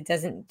 because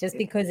just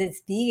because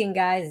it's vegan,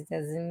 guys, it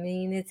doesn't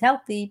mean it's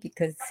healthy,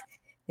 because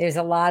there's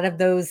a lot of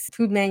those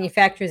food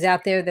manufacturers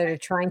out there that are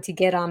trying to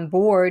get on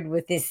board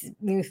with this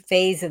new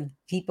phase of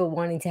people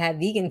wanting to have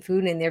vegan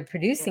food, and they're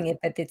producing it,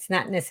 but it's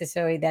not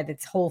necessarily that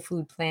it's whole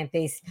food,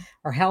 plant-based,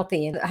 or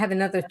healthy. And I have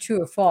another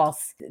true or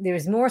false.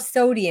 There's more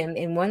sodium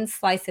in one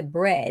slice of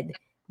bread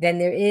than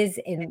there is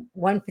in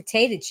one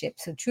potato chip.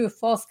 So true or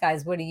false,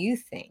 guys, what do you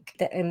think?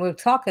 And we'll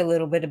talk a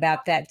little bit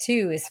about that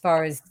too, as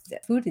far as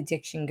food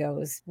addiction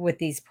goes with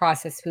these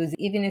processed foods,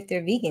 even if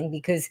they're vegan,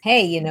 because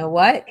hey, you know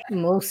what?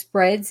 Most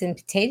breads and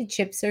potato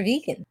chips are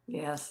vegan.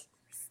 Yes.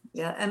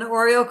 Yeah. And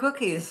Oreo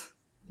cookies.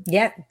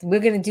 Yeah,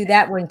 we're going to do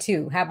that one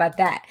too. How about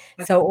that?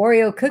 So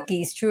Oreo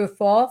cookies, true or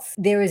false?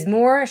 There is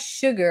more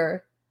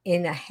sugar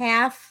in a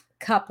half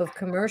cup of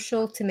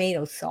commercial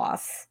tomato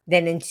sauce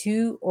than in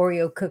 2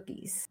 Oreo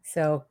cookies.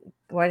 So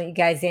why don't you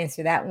guys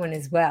answer that one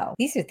as well?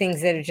 These are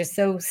things that are just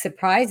so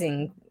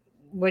surprising.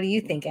 What do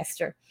you think,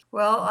 Esther?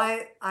 Well,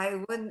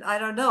 I wouldn't, I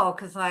don't know,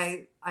 because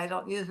I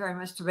don't use very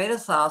much tomato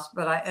sauce,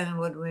 but and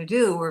when we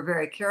do, we're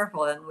very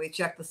careful and we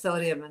check the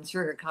sodium and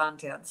sugar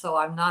content. So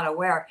I'm not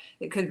aware.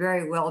 It could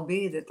very well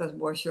be that there's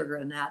more sugar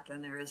in that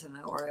than there is in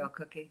an Oreo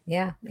cookie.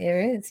 Yeah, there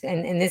is.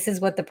 And this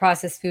is what the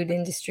processed food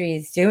industry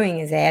is doing,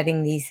 is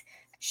adding these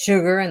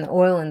sugar and the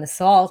oil and the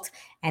salt,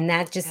 and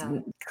that just Yeah.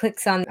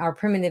 clicks on our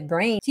primitive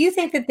brain. Do you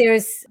think that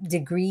there's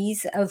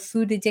degrees of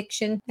food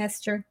addiction,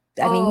 Esther?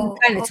 I mean, you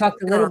kind of Oh,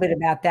 talked a little sure. bit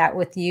about that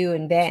with you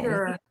and Ben.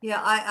 Sure.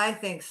 Yeah, I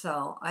think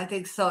so. I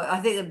think so. I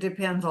think it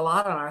depends a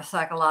lot on our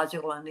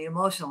psychological and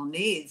emotional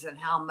needs and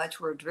how much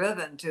we're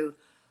driven to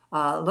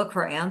look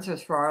for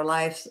answers for our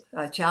life's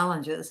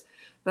challenges.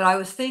 But I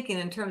was thinking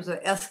in terms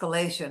of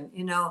escalation,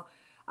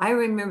 I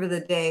remember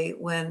the day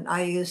when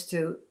I used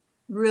to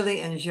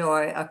really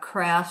enjoy a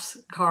Kraft's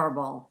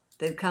caramel.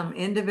 They'd come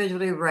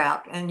individually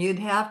wrapped, and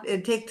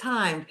it'd take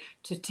time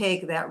to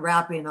take that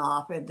wrapping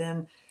off and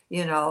then,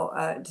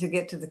 to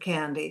get to the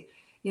candy,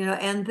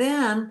 and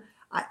then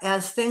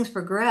as things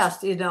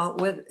progressed,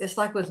 it's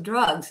like with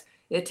drugs,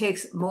 it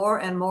takes more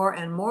and more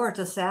and more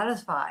to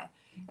satisfy.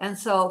 And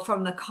so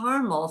from the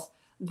caramels,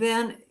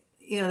 then,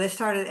 they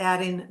started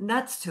adding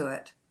nuts to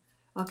it.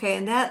 Okay.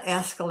 And that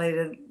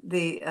escalated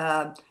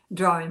the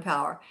drawing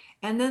power.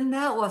 And then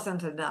that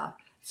wasn't enough.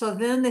 So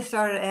then they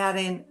started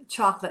adding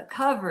chocolate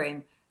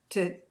covering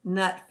to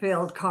nut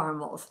filled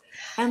caramels.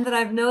 And then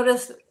I've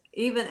noticed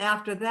even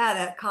after that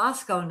at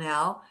Costco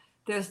now,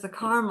 there's the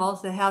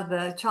caramels that have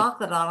the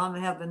chocolate on them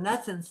and have the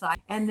nuts inside.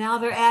 And now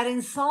they're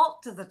adding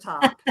salt to the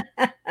top.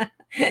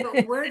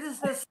 So where does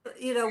this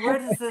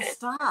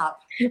stop?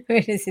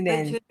 Where does it But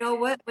end? you know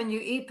what? When you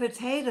eat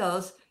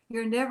potatoes,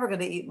 you're never going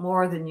to eat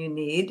more than you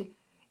need.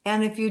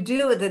 And if you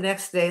do, the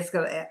next day it's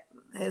going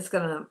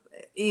to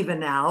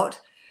even out.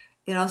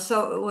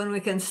 So when we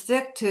can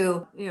stick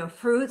to,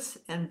 fruits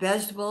and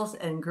vegetables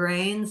and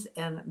grains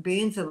and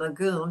beans and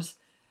legumes,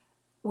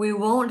 we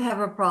won't have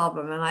a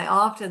problem. And I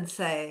often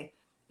say,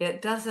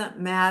 it doesn't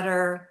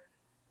matter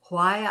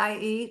why I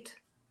eat,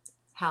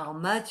 how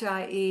much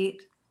I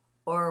eat,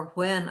 or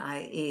when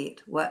I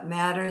eat. What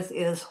matters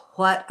is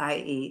what I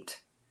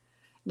eat.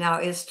 Now,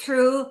 it's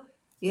true,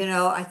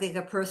 I think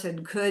a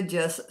person could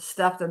just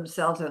stuff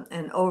themselves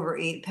and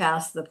overeat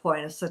past the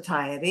point of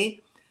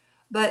satiety.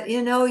 But,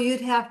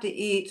 you'd have to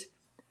eat,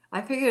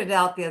 I figured it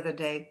out the other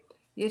day,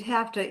 you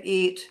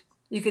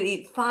could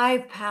eat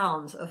 5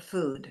 pounds of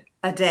food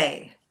a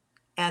day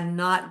and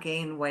not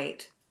gain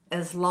weight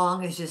as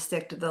long as you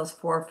stick to those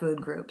 4 food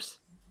groups.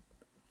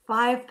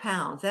 5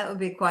 pounds, that would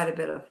be quite a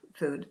bit of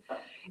food.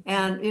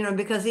 And,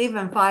 because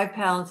even 5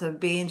 pounds of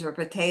beans or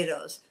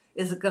potatoes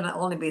is going to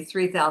only be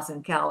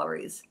 3,000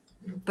 calories,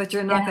 but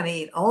you're not going to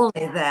eat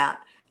only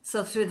that.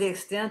 So to the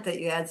extent that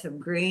you add some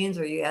greens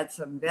or you add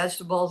some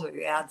vegetables or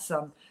you add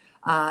some,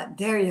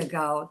 there you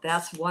go.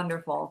 That's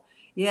wonderful.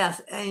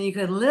 Yes. And you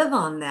can live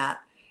on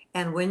that.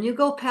 And when you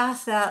go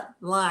past that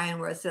line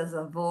where it says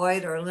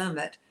avoid or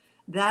limit,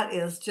 that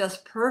is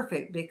just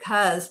perfect,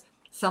 because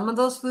some of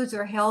those foods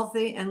are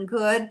healthy and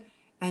good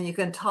and you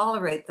can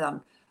tolerate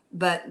them.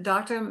 But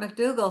Dr.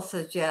 McDougall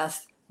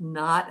suggests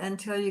not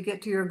until you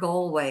get to your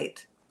goal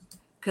weight,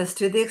 because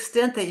to the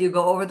extent that you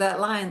go over that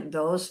line,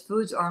 those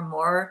foods are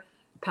more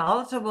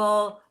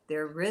palatable,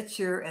 they're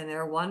richer, and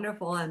they're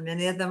wonderful. And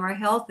many of them are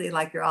healthy,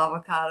 like your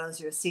avocados,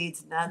 your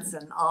seeds, nuts,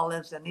 and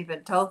olives, and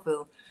even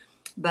tofu.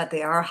 But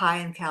they are high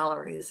in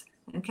calories,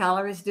 and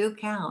calories do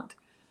count.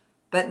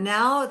 But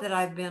now that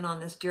I've been on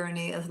this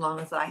journey as long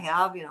as I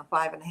have,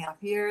 5.5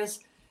 years,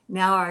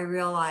 now I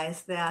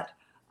realize that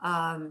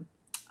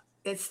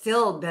it's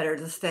still better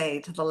to stay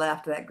to the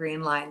left of that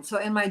green line. So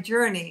in my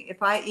journey,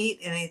 if I eat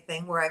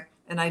anything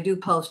and I do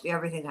post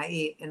everything I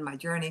eat in my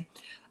journey,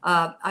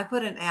 I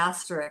put an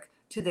asterisk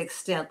to the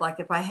extent, like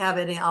if I have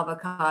any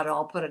avocado,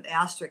 I'll put an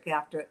asterisk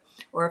after it.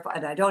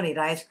 And I don't eat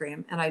ice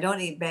cream, and I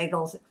don't eat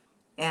bagels,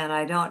 and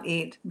I don't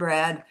eat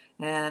bread.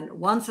 And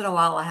once in a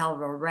while, I have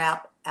a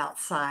wrap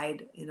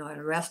outside, in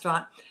a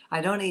restaurant.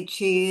 I don't eat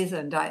cheese,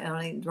 and I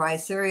don't eat dry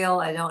cereal.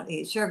 I don't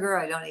eat sugar.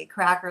 I don't eat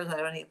crackers. I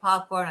don't eat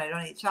popcorn. I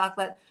don't eat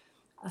chocolate.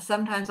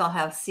 Sometimes I'll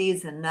have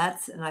seeds and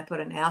nuts, and I put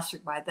an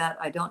asterisk by that.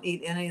 I don't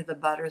eat any of the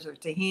butters or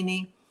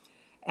tahini,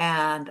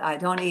 and I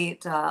don't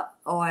eat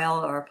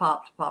oil or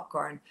popped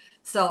popcorn.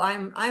 So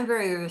I'm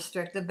very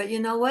restricted. But you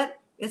know what?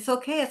 It's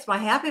okay. It's my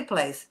happy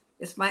place.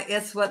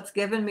 It's what's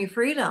given me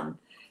freedom,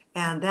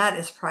 and that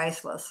is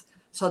priceless.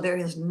 So there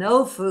is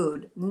no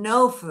food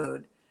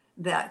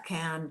that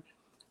can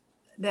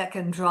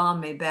draw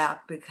me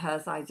back,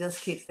 because I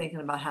just keep thinking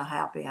about how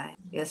happy I am.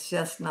 It's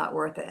just not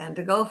worth it. And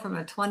to go from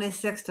a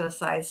 26 to a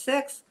size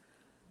 6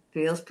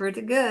 feels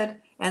pretty good.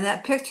 And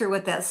that picture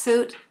with that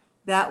suit,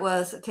 that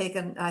was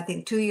taken, I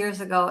think, 2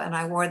 years ago, and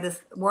I wore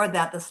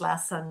that this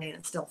last Sunday, and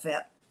it still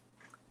fit.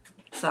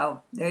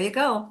 So there you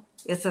go.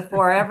 It's a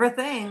forever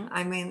thing.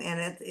 I mean,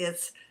 and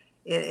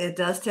it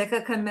does take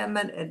a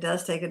commitment. It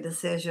does take a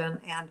decision.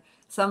 And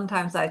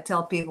sometimes I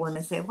tell people when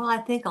they say, well, I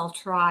think I'll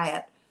try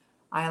it,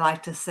 I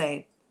like to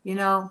say,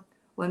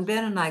 when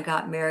Ben and I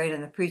got married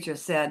and the preacher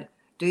said,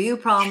 Do you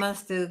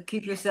promise to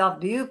keep yourself?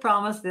 Do you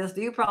promise this?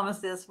 Do you promise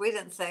this? We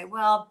didn't say,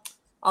 well,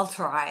 I'll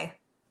try.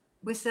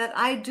 We said,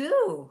 I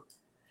do.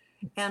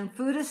 And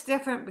food is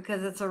different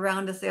because it's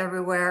around us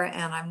everywhere.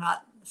 And I'm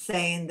not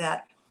saying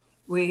that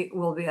we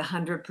will be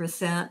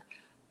 100%,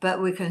 but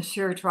we can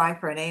sure try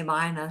for an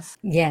A-.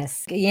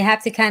 Yes. You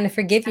have to kind of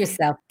forgive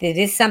yourself. It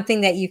is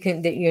something that you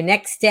can, that your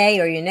next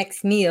day or your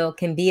next meal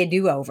can be a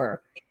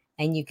do-over,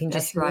 and you can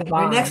just That's right. move Your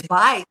on. next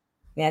bite.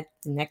 That's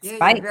the next Yeah, your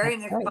bite. very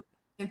That's next right. bite.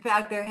 In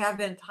fact, there have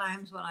been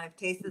times when I've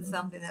tasted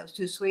something that was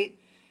too sweet,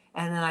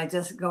 and then I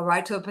just go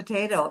right to a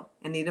potato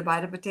and eat a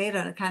bite of potato,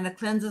 and it kind of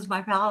cleanses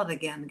my palate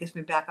again and gets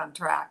me back on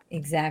track.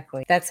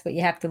 Exactly. That's what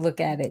you have to look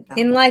at it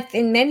Yeah. in life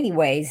in many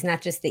ways,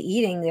 not just the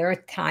eating. There are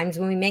times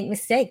when we make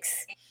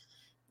mistakes.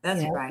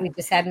 That's We right.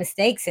 just had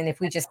mistakes. And if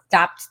we just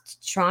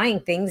stopped trying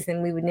things,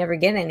 then we would never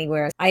get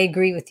anywhere. I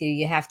agree with you.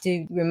 You have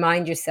to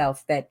remind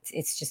yourself that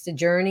it's just a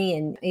journey.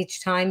 And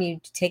each time you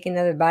take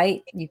another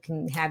bite, you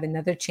can have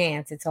another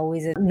chance. It's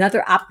always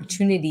another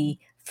opportunity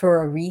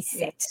for a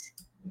reset.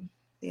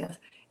 Yes.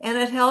 And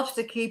it helps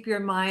to keep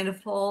your mind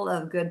full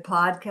of good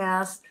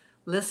podcasts.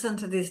 Listen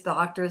to these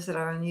doctors that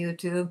are on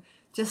YouTube.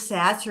 Just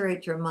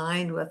saturate your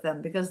mind with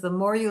them, because the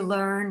more you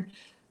learn,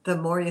 the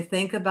more you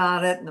think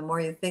about it. And the more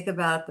you think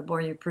about it, the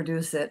more you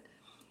produce it.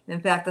 In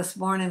fact, this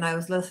morning I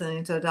was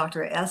listening to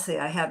Dr. Essie.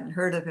 I hadn't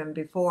heard of him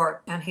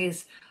before. And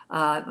he's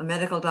a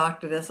medical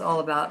doctor that's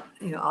all about,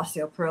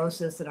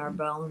 osteoporosis in our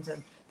bones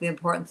and the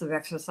importance of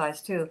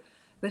exercise too.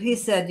 But he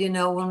said,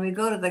 when we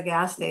go to the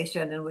gas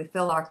station and we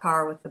fill our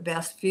car with the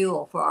best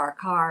fuel for our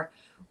car,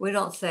 we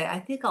don't say, I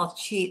think I'll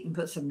cheat and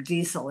put some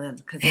diesel in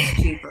because it's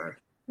cheaper.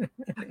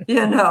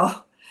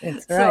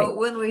 That's So right.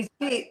 when we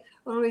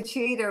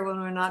cheat or when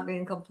we're not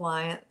being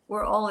compliant,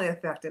 we're only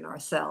affecting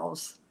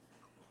ourselves.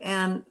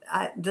 And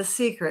the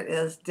secret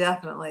is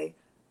definitely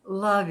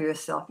love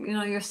yourself.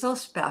 You're so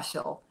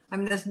special. I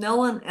mean, there's no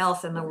one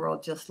else in the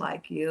world just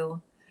like you.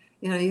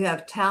 You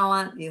have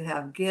talent, you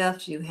have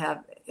gifts, you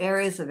have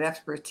areas of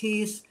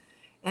expertise,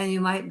 and you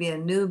might be a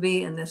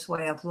newbie in this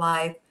way of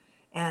life.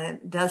 And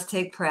it does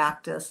take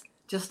practice,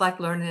 just like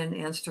learning an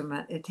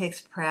instrument. It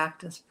takes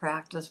practice,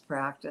 practice,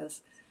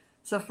 practice.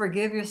 So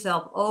forgive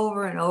yourself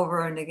over and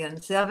over and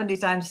again, 70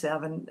 times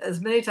 7,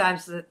 as many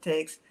times as it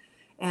takes,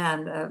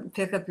 and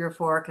pick up your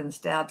fork and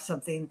stab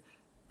something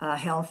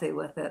healthy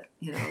with it,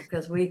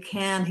 because we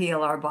can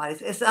heal our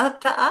bodies. It's up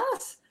to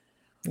us.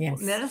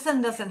 Yes.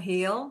 Medicine doesn't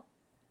heal.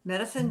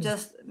 Medicine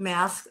just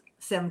masks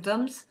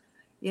symptoms,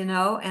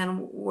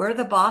 and we're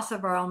the boss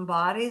of our own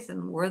bodies,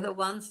 and we're the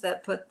ones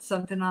that put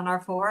something on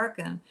our fork,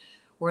 and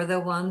we're the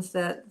ones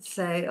that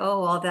say,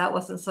 oh, well, that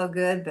wasn't so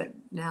good, but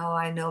now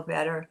I know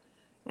better.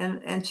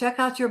 And check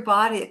out your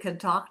body. It can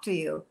talk to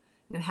you.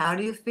 And how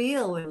do you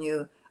feel when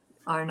you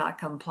are not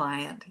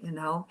compliant?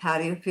 How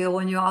do you feel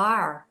when you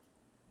are?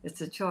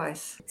 It's a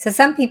choice. So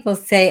some people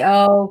say,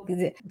 oh,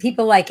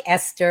 people like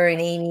Esther and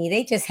Amy,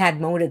 they just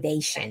had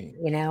motivation,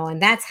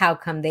 and that's how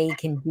come they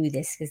can do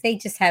this, because they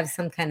just have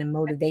some kind of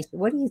motivation.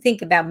 What do you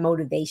think about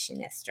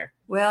motivation, Esther?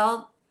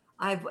 Well,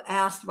 I've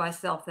asked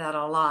myself that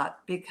a lot,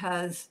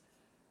 because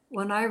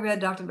when I read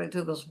Dr.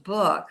 McDougall's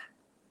book,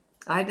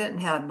 I didn't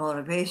have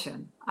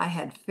motivation. I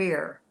had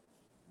fear.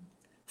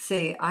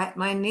 See,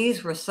 my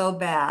knees were so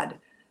bad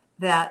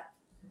that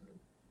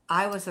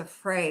I was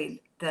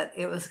afraid that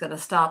it was going to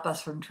stop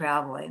us from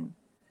traveling.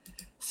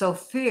 So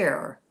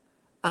fear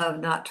of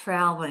not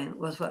traveling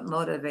was what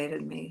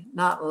motivated me,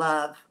 not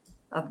love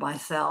of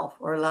myself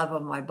or love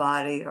of my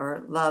body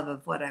or love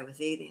of what I was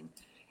eating.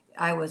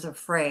 I was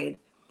afraid.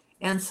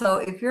 And so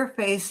if you're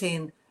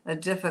facing a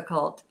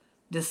difficult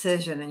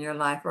decision in your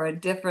life or a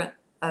difficult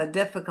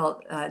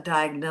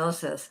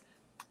diagnosis,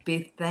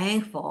 be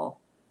thankful.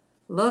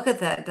 Look at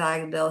that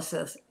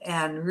diagnosis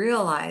and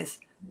realize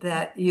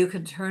that you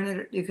can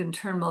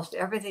turn most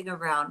everything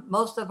around.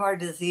 Most of our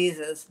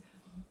diseases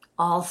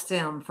all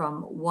stem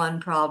from one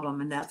problem,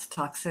 and that's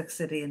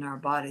toxicity in our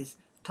bodies,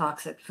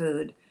 toxic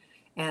food.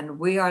 And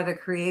we are the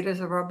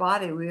creators of our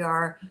body. We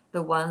are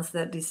the ones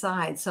that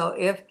decide. So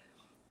if,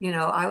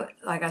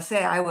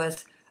 I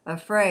was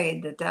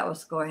afraid that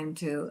was going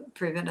to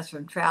prevent us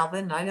from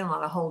traveling. I didn't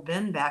want to hold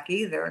Ben back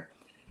either.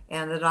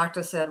 And the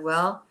doctor said,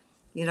 well,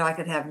 I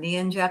could have knee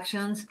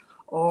injections,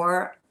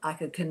 or I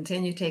could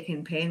continue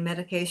taking pain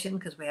medication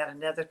because we had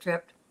another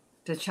trip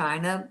to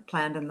China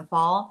planned in the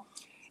fall,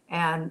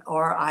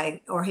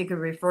 or he could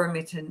refer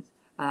me to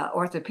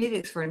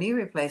orthopedics for a knee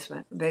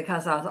replacement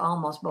because I was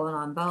almost bone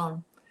on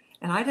bone,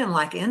 and I didn't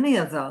like any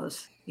of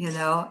those,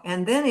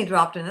 And then he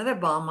dropped another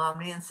bomb on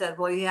me and said,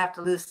 "Well, you have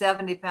to lose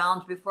 70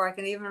 pounds before I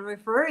can even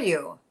refer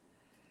you."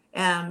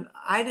 And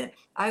I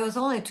was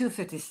only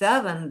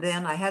 257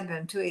 then. I had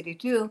been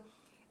 282.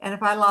 And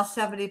if I lost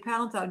 70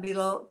 pounds, I would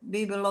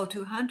be below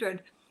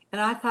 200. And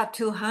I thought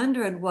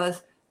 200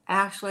 was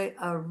actually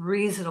a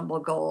reasonable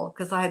goal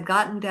because I had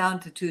gotten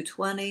down to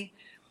 220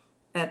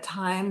 at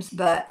times,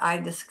 but I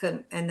just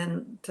couldn't. And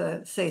then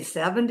to say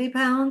 70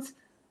 pounds,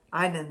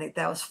 I didn't think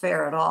that was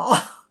fair at all.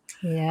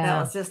 Yeah.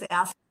 That was just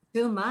asking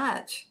too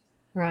much.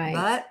 Right.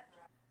 But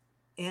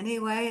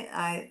anyway,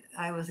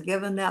 I was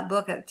given that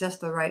book at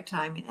just the right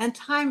timing. And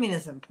timing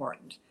is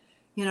important.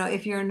 You know,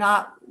 if you're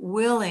not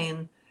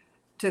willing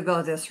to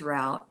go this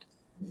route,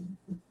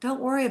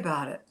 don't worry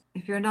about it.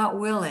 If you're not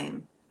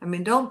willing, I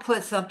mean, don't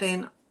put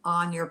something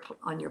on your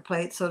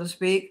plate, so to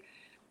speak,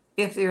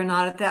 if you're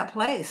not at that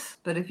place.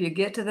 But if you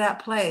get to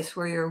that place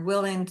where you're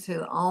willing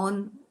to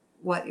own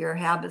what your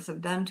habits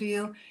have done to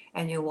you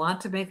and you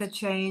want to make a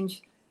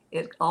change,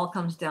 it all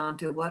comes down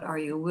to what are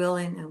you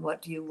willing and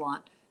what do you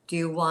want? Do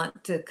you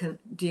want to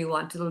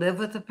live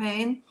with the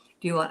pain?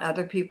 Do you want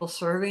other people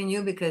serving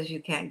you because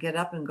you can't get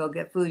up and go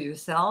get food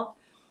yourself?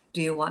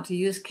 Do you want to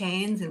use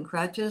canes and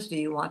crutches? Do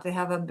you want to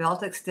have a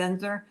belt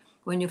extender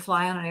when you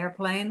fly on an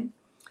airplane?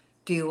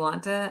 Do you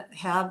want to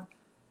have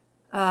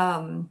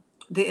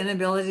the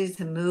inability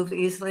to move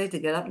easily, to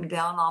get up and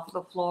down off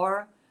the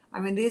floor? I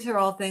mean, these are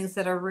all things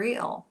that are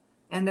real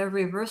and they're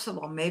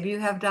reversible. Maybe you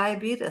have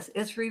diabetes,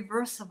 it's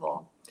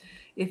reversible.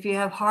 If you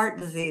have heart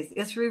disease,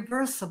 it's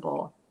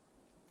reversible.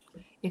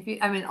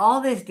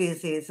 All these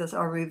diseases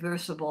are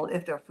reversible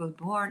if they're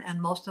foodborne, and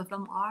most of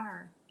them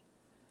are.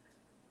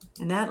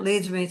 And that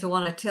leads me to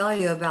want to tell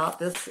you about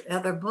this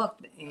other book.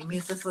 Amy,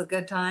 is this a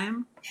good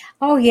time?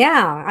 Oh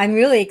yeah, I'm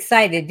really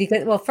excited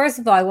because, well, first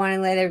of all, I want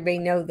to let everybody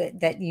know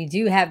that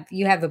you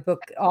have a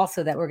book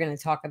also that we're going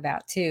to talk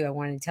about too. I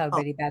want to tell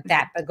everybody about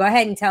that. But go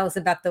ahead and tell us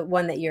about the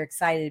one that you're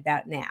excited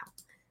about now.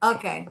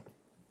 Okay,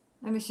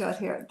 let me show it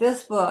here.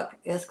 This book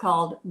is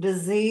called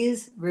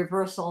Disease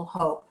Reversal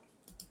Hope.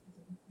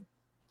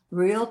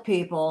 Real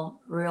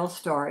People, Real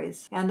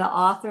Stories. And the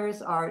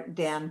authors are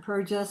Dan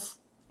Purgis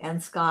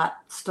and Scott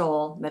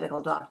Stoll, medical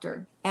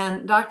doctor.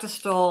 And Dr.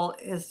 Stoll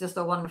is just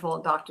a wonderful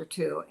doctor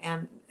too.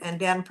 And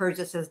Dan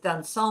Purgis has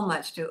done so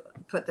much to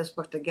put this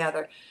book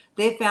together.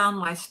 They found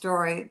my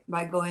story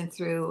by going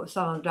through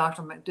some of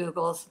Dr.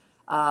 McDougall's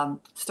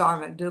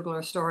Star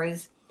McDougall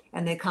stories.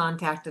 And they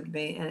contacted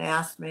me and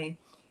asked me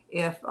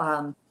if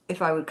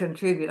I would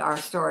contribute our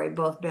story,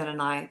 both Ben and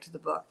I, to the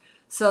book.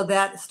 So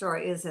that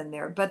story is in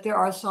there. But there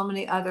are so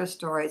many other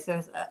stories.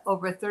 There's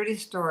over 30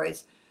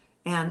 stories.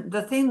 And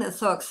the thing that's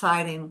so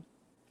exciting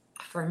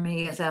for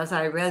me is as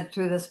I read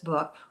through this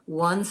book,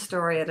 one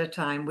story at a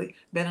time,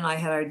 Ben and I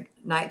had our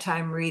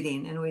nighttime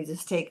reading, and we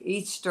just take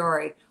each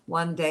story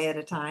one day at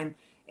a time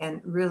and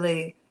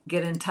really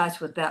get in touch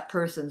with that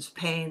person's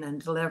pain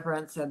and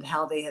deliverance and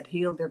how they had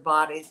healed their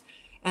bodies.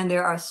 And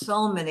there are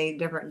so many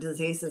different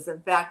diseases.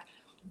 In fact,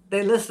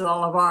 they listed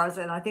all of ours.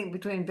 And I think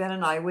between Ben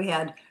and I, we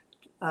had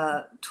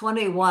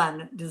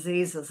 21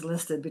 diseases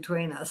listed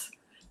between us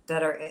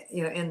that are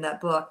in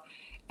that book.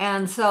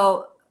 And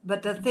so,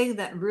 but the thing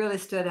that really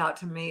stood out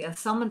to me is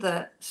some of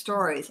the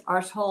stories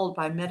are told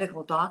by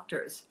medical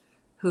doctors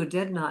who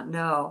did not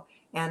know.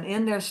 And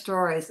in their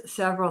stories,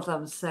 several of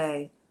them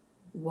say,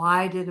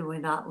 why did we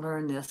not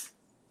learn this?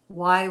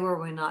 Why were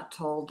we not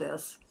told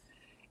this?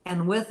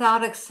 And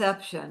without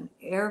exception,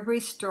 every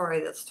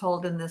story that's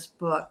told in this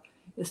book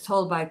is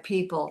told by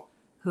people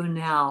who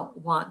now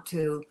want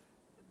to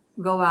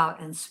go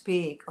out and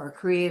speak or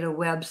create a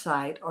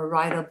website or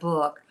write a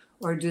book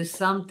or do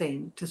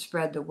something to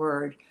spread the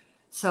word.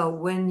 So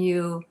when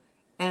you,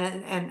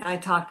 and I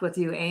talked with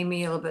you,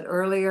 Amy, a little bit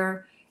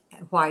earlier,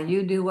 why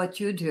you do what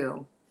you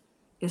do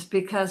is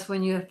because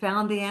when you have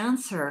found the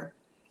answer,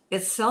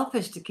 it's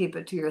selfish to keep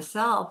it to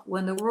yourself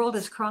when the world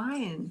is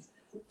crying.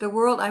 The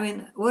world,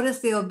 what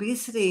is the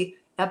obesity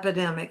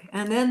epidemic?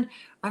 And then,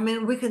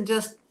 we can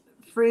just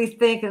free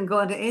think and go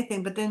into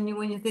anything. But then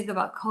when you think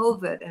about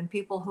COVID and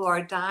people who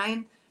are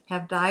dying,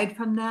 have died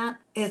from that,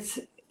 it's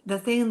the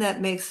thing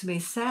that makes me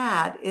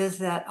sad is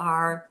that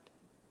our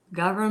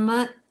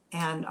government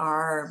and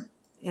our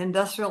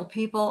industrial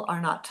people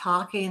are not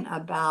talking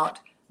about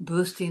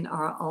boosting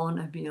our own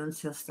immune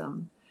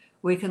system.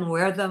 We can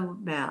wear the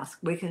mask,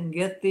 we can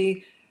get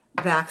the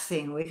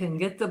vaccine, we can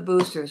get the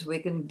boosters, we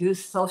can do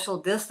social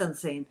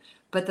distancing.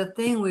 But the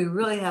thing we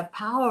really have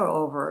power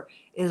over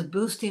is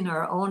boosting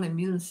our own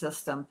immune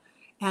system.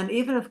 And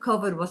even if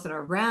COVID wasn't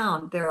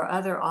around, there are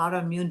other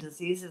autoimmune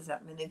diseases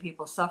that many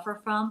people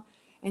suffer from,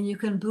 and you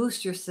can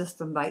boost your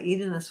system by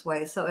eating this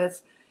way. So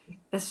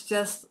it's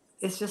just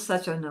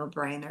such a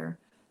no-brainer.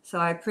 So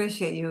I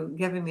appreciate you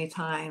giving me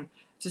time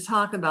to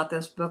talk about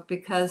this book,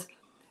 because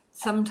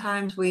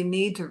sometimes we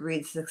need to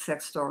read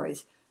success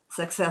stories.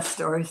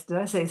 Did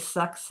I say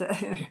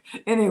success?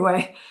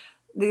 Anyway,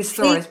 these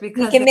stories,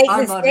 because we can make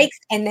mistakes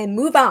and then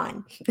move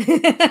on.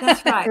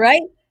 That's right.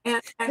 Right?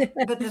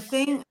 But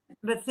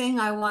the thing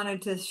I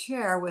wanted to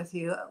share with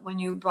you when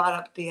you brought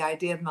up the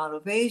idea of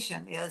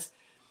motivation is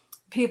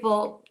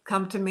people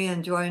come to me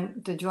and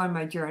join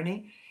my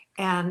journey,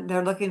 and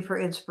they're looking for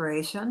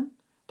inspiration.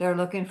 They're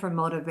looking for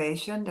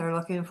motivation. They're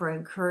looking for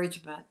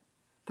encouragement.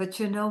 But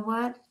you know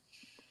what?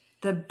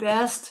 The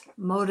best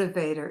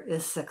motivator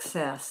is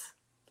success.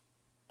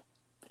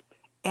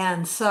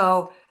 And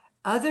so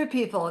other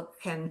people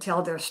can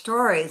tell their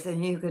stories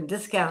and you can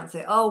discount and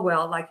say, oh,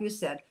 well, like you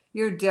said,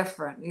 you're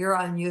different, you're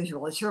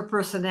unusual. It's your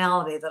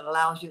personality that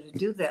allows you to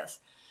do this.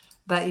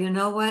 But you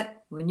know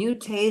what? When you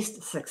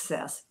taste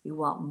success, you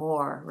want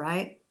more,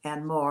 right?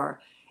 And more.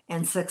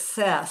 And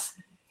success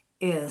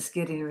is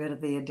getting rid of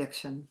the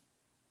addiction.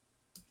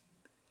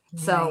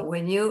 So Right.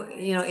 when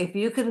if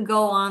you can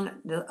go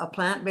on a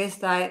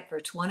plant-based diet for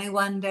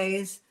 21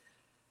 days,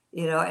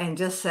 and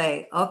just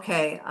say,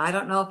 okay, I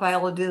don't know if I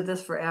will do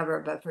this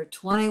forever, but for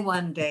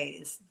 21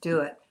 days, do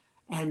it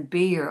and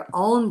be your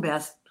own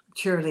best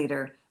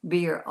cheerleader, be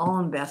your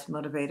own best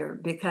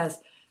motivator, because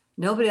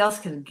nobody else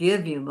can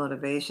give you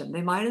motivation.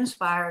 They might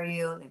inspire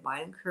you, they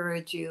might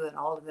encourage you and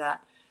all of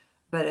that,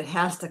 but it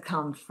has to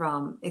come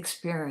from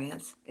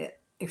experience.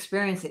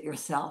 Experience it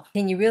yourself.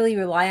 Can you really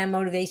rely on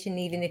motivation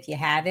even if you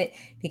have it?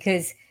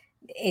 Because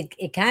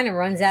it kind of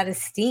runs out of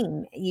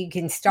steam. You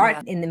can start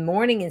Yeah. in the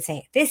morning and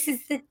say, this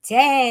is the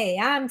day.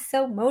 I'm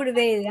so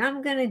motivated.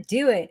 I'm going to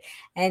do it.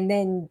 And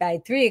then by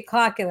 3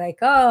 o'clock, you're like,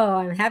 oh,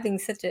 I'm having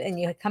and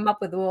you come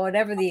up with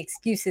whatever the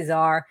excuses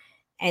are.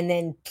 And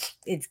then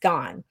it's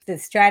gone. The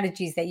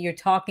strategies that you're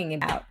talking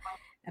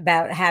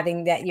about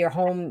having that your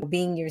home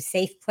being your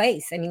safe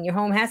place. I mean, your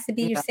home has to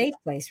be your Yeah. safe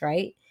place,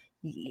 right?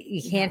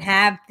 You can't Yeah.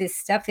 have this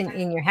stuff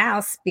in your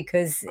house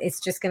because it's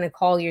just going to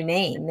call your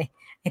name.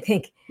 I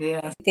think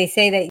Yes. they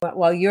say that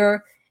while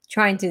you're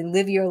trying to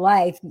live your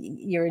life,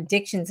 your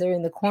addictions are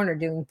in the corner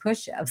doing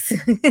push-ups.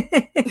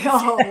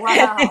 Oh,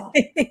 wow.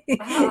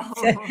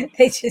 So Wow.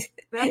 they just,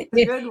 That's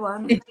a good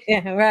one.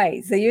 yeah,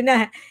 right. So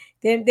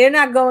they're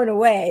not going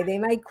away. They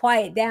might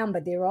quiet down,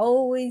 but they're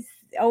always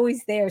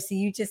there. So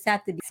you just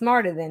have to be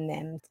smarter than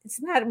them.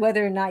 It's not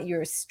whether or not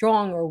you're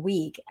strong or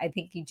weak. I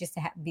think you just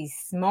have to be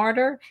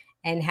smarter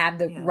and have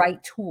the Yeah.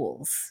 right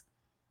tools.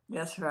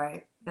 That's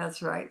right.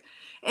 That's right.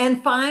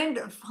 And find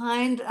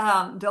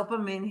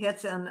dopamine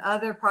hits in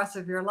other parts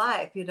of your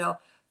life.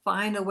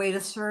 Find a way to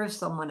serve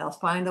someone else.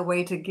 Find a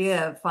way to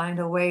give. Find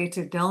a way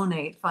to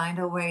donate. Find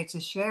a way to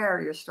share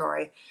your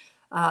story.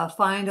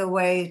 Find a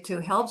way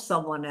to help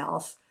someone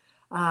else.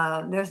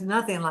 There's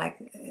nothing like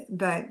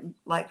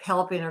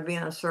helping or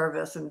being of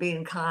service and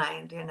being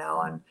kind.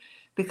 And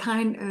be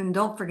kind, and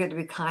don't forget to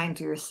be kind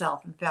to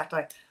yourself. In fact,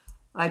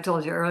 I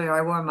told you earlier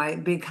I wore my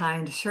Be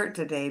Kind shirt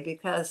today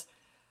because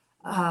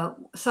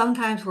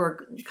sometimes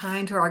we're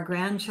kind to our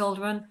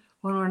grandchildren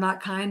when we're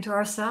not kind to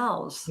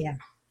ourselves. Yeah.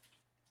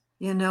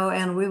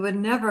 And we would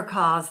never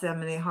cause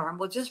them any harm.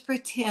 Well, just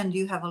pretend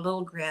you have a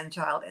little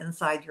grandchild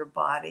inside your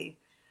body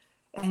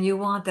and you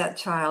want that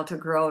child to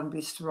grow and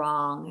be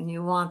strong, and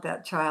you want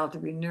that child to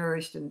be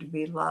nourished and to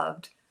be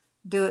loved.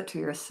 Do it to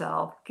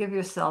yourself. Give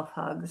yourself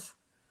hugs.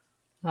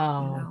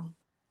 Oh,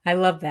 I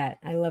love that.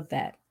 I love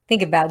that.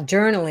 Think about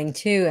journaling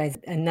too as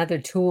another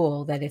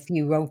tool that if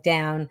you wrote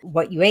down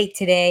what you ate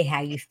today,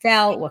 how you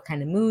felt, what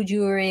kind of mood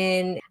you were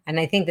in. And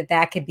I think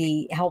that could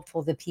be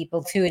helpful to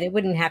people too. And it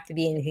wouldn't have to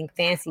be anything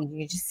fancy.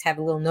 You just have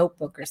a little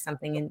notebook or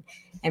something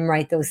and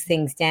write those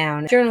things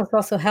down. Journals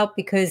also help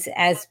because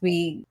as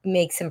we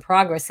make some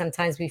progress,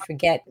 sometimes we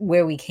forget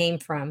where we came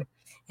from.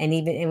 And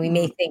we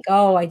may think,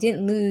 oh, I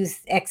didn't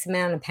lose X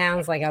amount of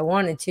pounds like I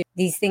wanted to.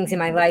 These things in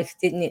my life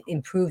didn't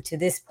improve to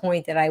this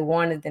point that I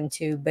wanted them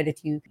to. But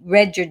if you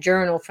read your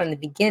journal from the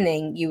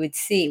beginning, you would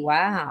see,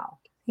 wow,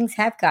 things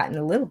have gotten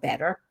a little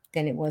better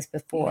than it was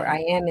before. Yeah. I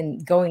am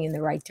going in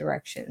the right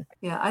direction.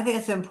 Yeah, I think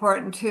it's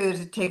important too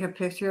to take a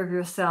picture of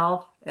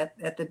yourself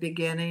at the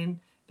beginning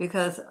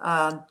because,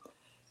 I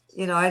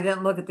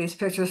didn't look at these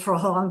pictures for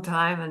a long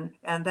time.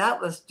 And that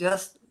was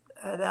just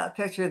that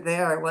picture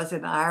there. It was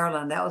in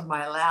Ireland. That was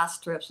my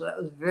last trip. So that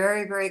was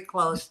very, very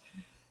close.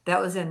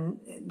 That was in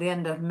the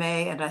end of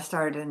May and I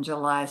started in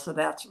July. So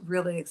that's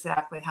really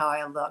exactly how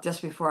I looked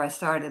just before I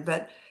started.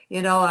 But,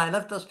 when I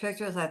look at those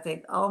pictures, I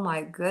think, oh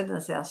my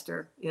goodness,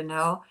 Esther,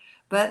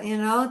 But,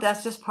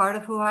 that's just part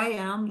of who I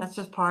am. That's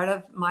just part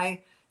of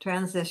my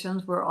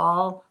transitions. We're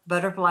all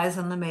butterflies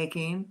in the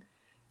making.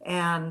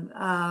 And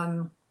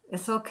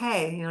it's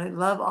okay.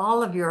 Love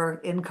all of your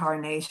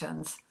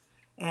incarnations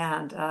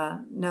and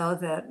know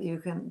that you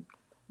can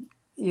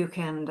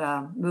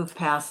move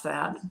past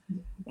that.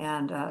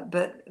 And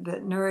but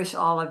nourish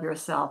all of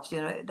yourself.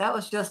 That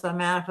was just a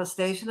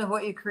manifestation of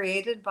what you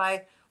created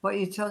by what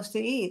you chose to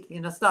eat.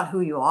 It's not who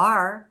you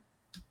are.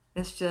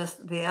 It's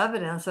just the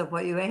evidence of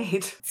what you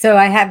ate. So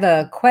I have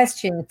a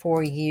question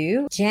for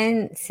you.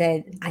 Jen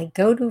said, I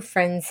go to a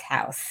friend's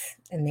house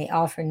and they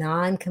offer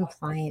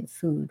non-compliant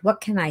food.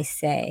 What can I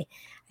say?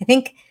 I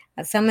think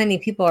so many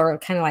people are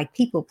kind of like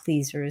people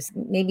pleasers.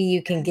 Maybe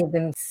you can give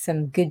them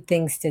some good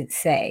things to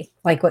say,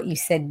 like what you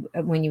said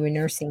when you were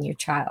nursing your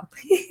child.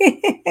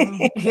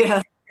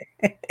 Yes.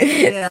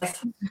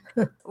 Yes.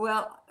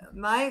 Well,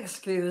 my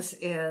excuse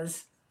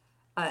is,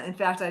 in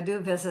fact, I do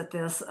visit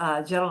this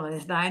gentleman.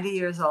 He's 90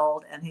 years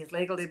old and he's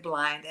legally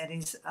blind and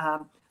he's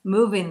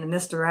moving in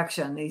this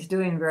direction. He's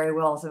doing very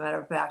well, as a matter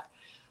of fact.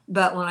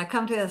 But when I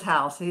come to his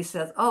house, he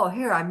says, oh,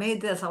 here, I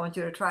made this. I want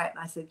you to try it.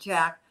 And I said,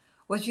 Jack,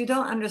 what you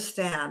don't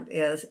understand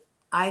is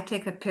I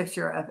take a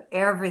picture of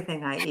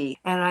everything I eat.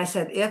 And I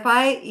said, if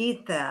I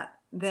eat that,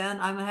 then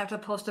I'm going to have to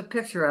post a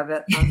picture of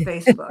it on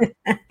Facebook.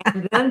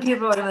 And then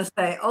people are going to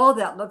say, oh,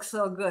 that looks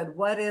so good.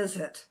 What is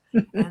it?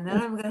 And then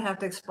I'm going to have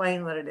to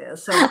explain what it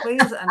is. So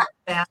please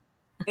understand,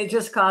 it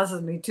just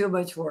causes me too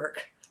much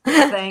work.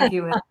 Thank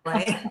you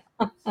anyway.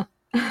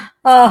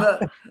 Oh,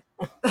 But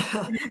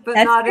but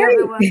that's not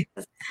everyone great.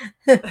 is.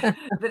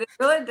 But it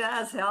really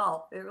does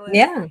help. It really does.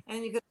 Yeah,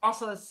 And you could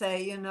also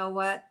say, you know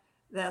what?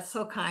 That's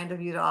so kind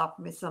of you to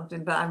offer me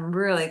something, but I'm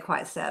really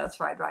quite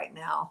satisfied right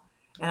now.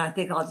 And I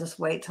think I'll just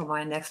wait till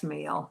my next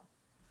meal.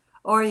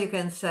 Or you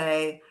can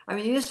say, I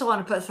mean, you just don't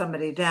want to put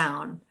somebody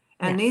down,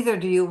 and yeah, neither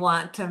do you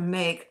want to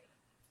make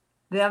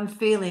them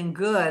feeling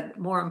good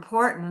more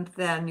important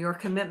than your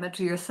commitment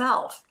to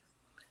yourself.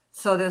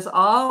 So there's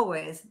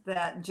always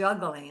that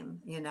juggling,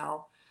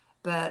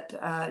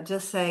 but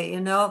just say,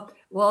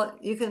 well,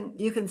 you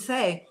can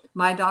say,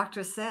 my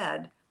doctor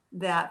said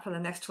that for the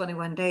next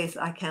 21 days,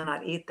 I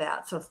cannot eat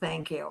that. So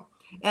thank you.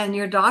 And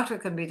your doctor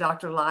can be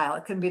Dr. Lyle.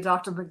 It can be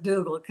Dr.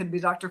 McDougall. It can be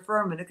Dr.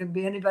 Furman. It can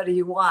be anybody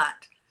you want.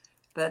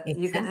 But it's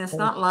exactly.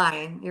 not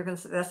lying.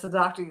 That's the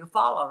doctor you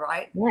follow,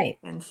 right? Right,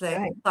 And say,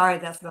 right. sorry,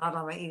 that's not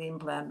on my eating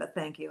plan, but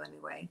thank you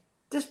anyway.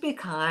 Just be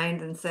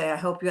kind and say, I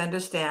hope you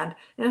understand.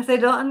 And if they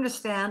don't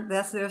understand,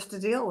 that's theirs to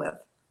deal with.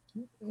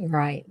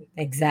 Right,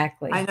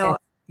 exactly. I know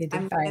That's good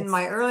I'm in advice.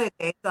 my early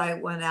days, I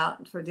went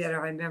out for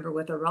dinner, I remember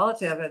with a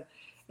relative,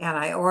 and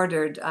I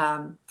ordered,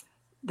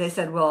 they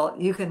said, well,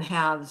 you can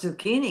have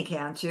zucchini,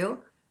 can't you?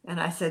 And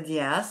I said,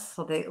 yes.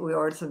 So we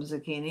ordered some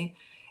zucchini.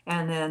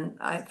 And then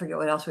I forget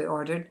what else we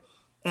ordered.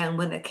 And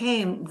when it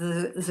came,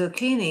 the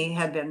zucchini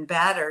had been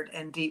battered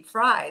and deep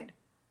fried.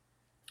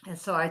 And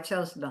so I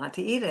chose not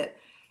to eat it.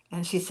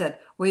 And she said,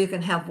 well, you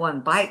can have one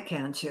bite,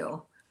 can't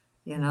you?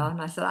 Mm,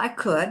 And I said, I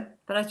could,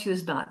 but I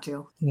choose not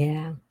to.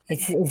 yeah,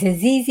 it's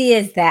as easy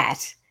as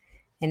that.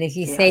 And if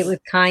you say it Yes,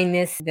 with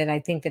kindness, then I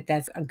think that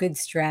that's a good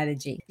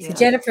strategy. So yes.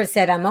 Jennifer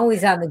said, I'm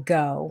always on the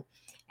go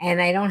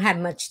and I don't have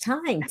much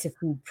time to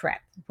food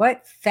prep.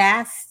 What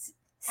fast,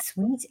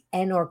 sweet,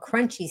 and or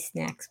crunchy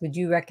snacks would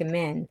you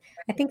recommend?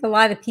 I think a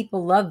lot of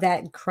people love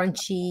that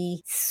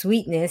crunchy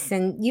sweetness,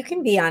 and you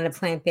can be on a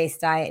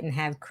plant-based diet and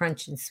have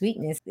crunch and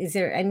sweetness. Is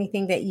there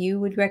anything that you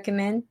would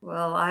recommend?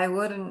 Well, I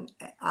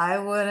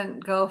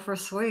wouldn't go for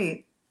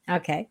sweet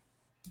Okay,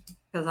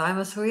 because I'm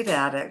a sweet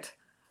addict.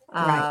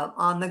 right.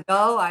 On the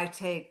go, I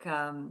take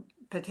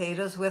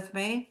potatoes with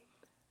me,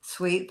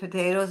 sweet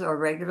potatoes or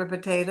regular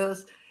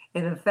potatoes.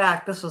 And in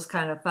fact, this was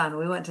kind of fun.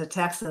 We went to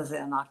Texas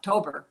in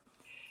October,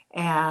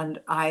 and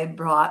I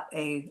brought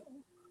a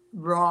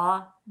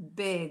raw,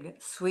 big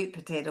sweet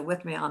potato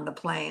with me on the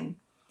plane.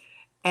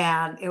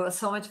 And it was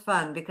so much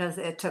fun because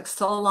it took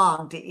so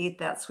long to eat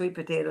that sweet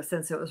potato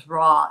since it was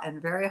raw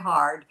and very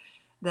hard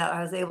that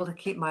I was able to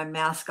keep my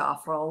mask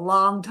off for a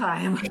long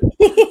time.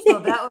 So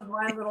that was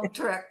my little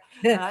trick.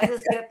 And I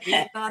just kept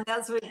eating on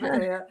that sweet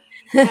potato.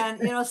 And,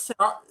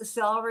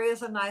 celery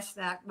is a nice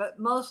snack, but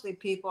mostly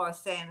people are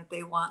saying that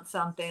they want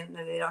something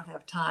that they don't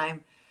have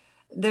time.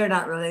 They're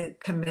not really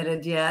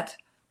committed yet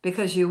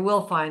because you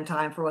will find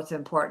time for what's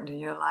important in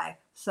your life.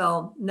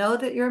 So know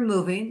that you're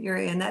moving, you're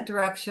in that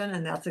direction,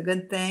 and that's a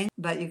good thing.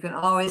 But you can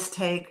always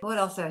take, what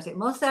else do I take?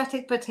 Mostly I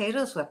take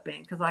potatoes with me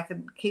because I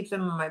can keep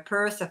them in my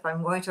purse. If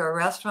I'm going to a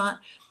restaurant,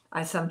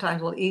 I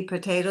sometimes will eat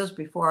potatoes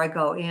before I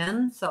go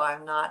in, so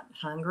I'm not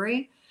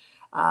hungry.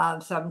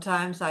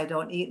 Sometimes I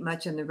don't eat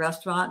much in the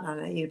restaurant,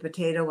 and I eat a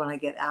potato when I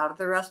get out of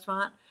the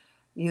restaurant.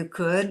 You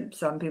could,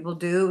 some people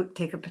do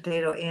take a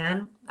potato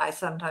in. I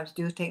sometimes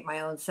do take my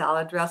own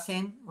salad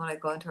dressing when I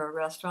go into a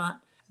restaurant.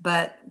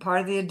 But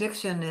part of the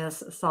addiction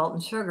is salt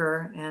and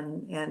sugar,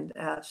 and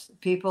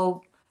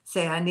people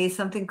say, I need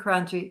something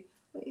crunchy.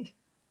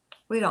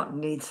 We don't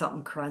need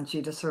something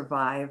crunchy to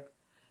survive.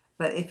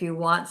 But if you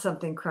want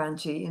something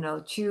crunchy,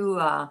 chew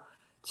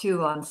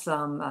on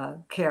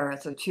some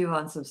carrots, or chew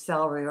on some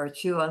celery, or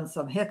chew on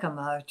some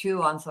jicama, or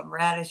chew on some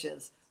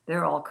radishes.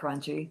 They're all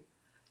crunchy.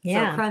 So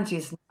Yeah, crunchy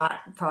is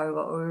not probably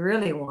what we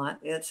really want.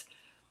 It's,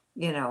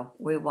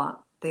 we want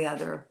the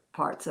other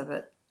parts of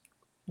it.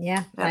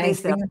 yeah, At I least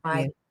agree that's with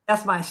my you.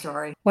 that's my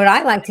story. What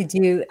I like to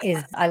do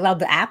is I love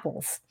the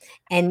apples,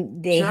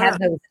 and they have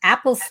Sure. those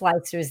apple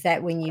slicers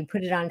that when you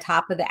put it on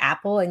top of the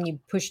apple and you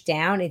push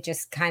down, it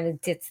just kind of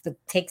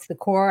takes the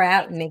core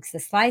out and makes the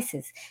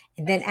slices.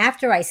 And then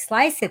after I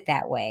slice it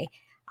that way,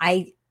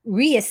 I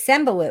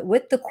reassemble it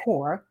with the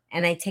core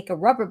and I take a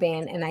rubber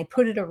band and I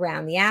put it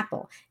around the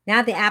apple.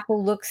 Now the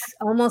apple looks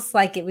almost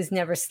like it was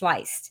never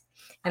sliced.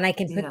 And I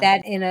can put Yeah.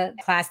 that in a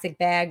plastic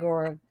bag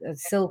or a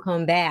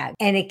silicone bag,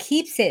 and it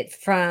keeps it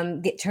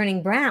from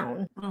turning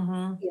brown.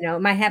 Mm-hmm.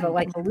 It might have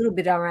like Mm-hmm. a little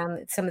bit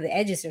around some of the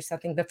edges or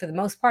something, but for the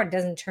most part, it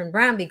doesn't turn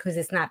brown because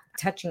it's not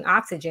touching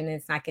oxygen and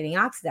it's not getting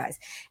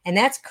oxidized. And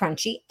that's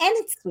crunchy and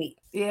it's sweet.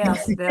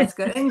 Yes, that's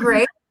good. And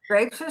grapes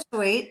are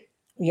sweet.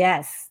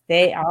 Yes,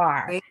 they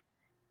are. Great.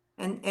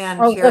 And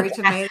Oh, look, cherry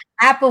tomato.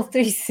 Apple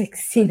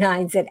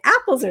 369 said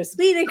apples are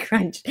sweet and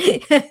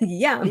crunchy.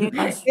 Yum.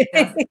 Yes,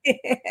 yes.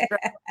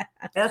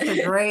 That's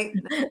a great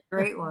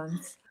one.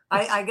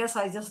 I guess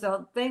I just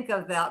don't think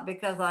of that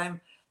because I'm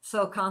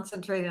so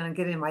concentrated on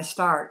getting my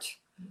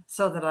starch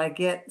so that I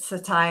get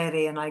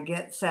satiety and I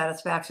get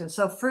satisfaction.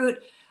 So fruit,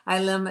 I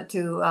limit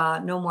to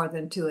no more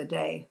than 2 a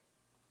day.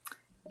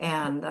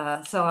 And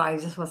so I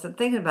just wasn't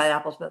thinking about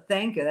apples, but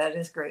thank you. That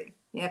is great.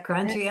 Yeah,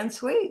 crunchy and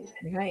sweet.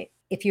 Right.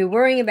 If you're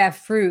worrying about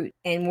fruit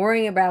and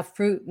worrying about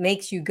fruit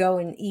makes you go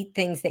and eat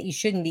things that you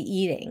shouldn't be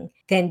eating,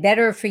 then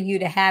better for you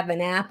to have an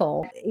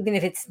apple, even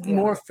if it's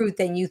more fruit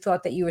than you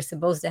thought that you were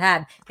supposed to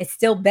have. It's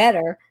still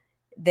better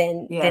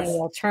than the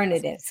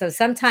alternative. So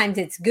sometimes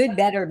it's good,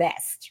 better,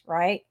 best,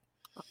 right?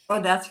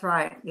 Oh, that's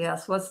right.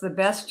 Yes. What's the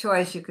best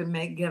choice you can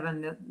make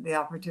given the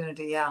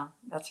opportunity? Yeah,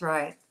 that's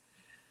right.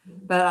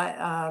 But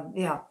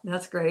yeah,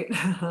 that's great.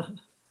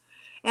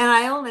 And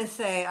I only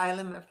say I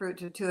limit fruit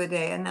to 2 a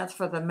day, and that's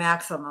for the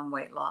maximum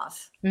weight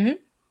loss,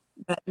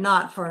 but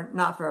not for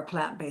a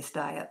plant-based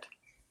diet.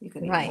 You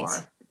can eat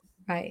more.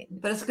 Right.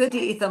 But it's good to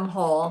eat them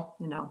whole,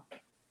 you know.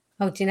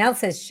 Oh, Janelle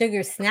says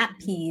sugar snap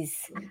peas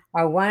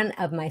are one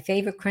of my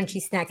favorite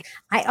crunchy snacks.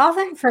 I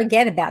often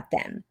forget about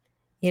them.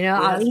 You know,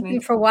 I'll eat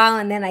them for a while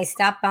and then I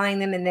stop buying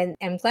them. And then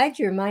I'm glad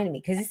you reminded me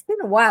because it's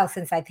been a while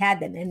since I've had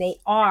them. And they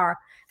are,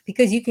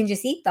 because you can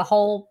just eat the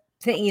whole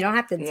thing. You don't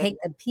have to take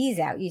the peas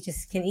out. You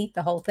just can eat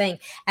the whole thing.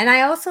 And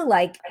I also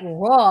like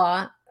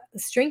raw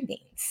string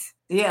beans.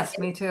 Yes,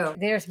 me too.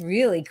 They're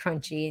really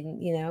crunchy,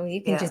 and you know,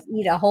 you can just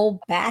eat a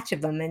whole batch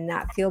of them and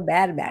not feel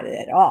bad about it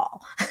at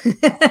all.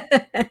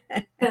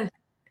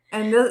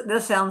 And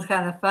this sounds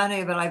kind of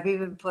funny, but I've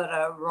even put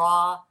a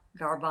raw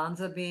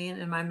garbanzo bean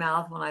in my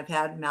mouth when I've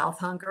had mouth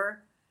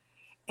hunger.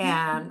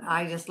 And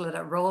I just let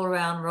it roll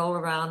around, roll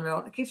around, roll.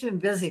 It keeps me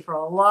busy for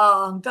a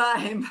long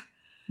time.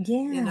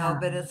 Yeah. You know,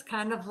 but it's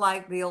kind of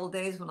like the old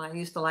days when I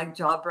used to like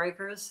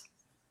Jawbreakers.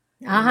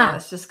 You know,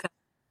 it's just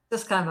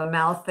kind of a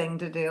mouth thing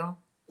to do.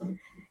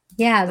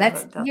 Yeah,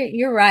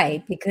 you're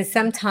right, because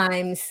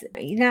sometimes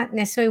you not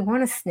necessarily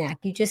want a snack.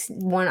 You just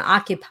want to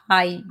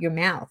occupy your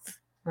mouth,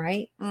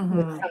 right?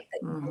 With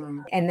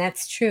something. And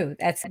that's true.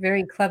 That's a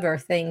very clever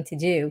thing to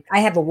do. I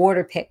have a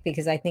water pick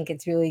because I think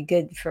it's really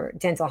good for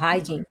dental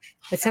hygiene.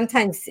 But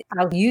sometimes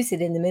I'll use it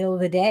in the middle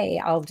of the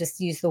day. I'll just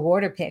use the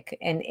water pick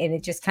and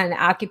it just kind of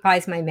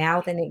occupies my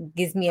mouth and it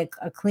gives me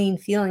a clean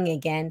feeling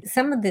again.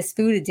 Some of this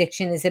food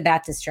addiction is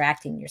about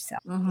distracting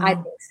yourself. I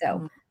think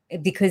so.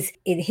 Because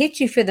it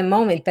hits you for the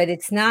moment, but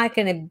it's not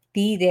going to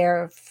be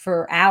there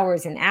for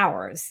hours and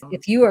hours.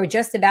 If you are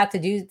just about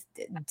to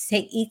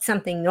eat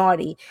something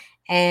naughty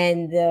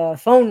and the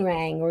phone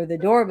rang or the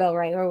doorbell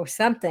rang or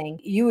something,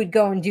 you would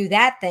go and do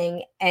that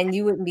thing and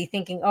you wouldn't be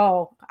thinking,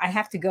 oh, I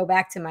have to go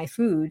back to my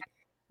food.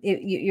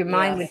 Your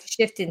mind would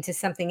shift into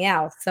something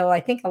else. So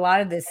I think a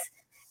lot of this,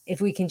 if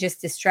we can just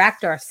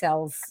distract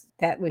ourselves,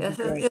 that would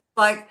be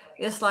great.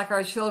 It's like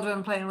our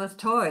children playing with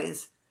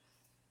toys.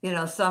 You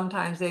know,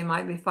 sometimes they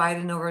might be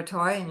fighting over a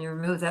toy and you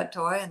remove that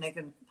toy and they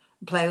can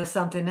play with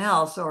something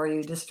else, or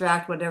you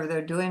distract whatever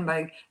they're doing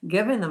by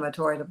giving them a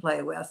toy to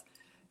play with,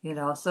 you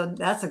know. So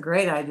that's a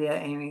great idea,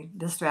 Amy,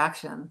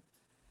 distraction.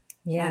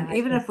 Yeah. And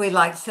even if we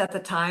like set the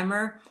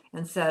timer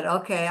and said,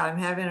 okay, I'm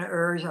having an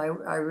urge. I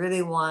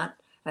really want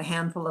a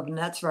handful of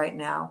nuts right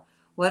now.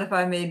 What if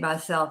I made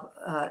myself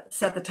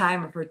set the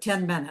timer for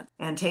 10 minutes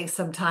and take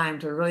some time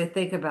to really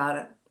think about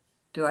it?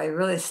 Do I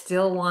really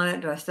still want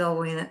it? Do I still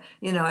want it?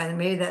 You know, and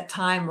maybe that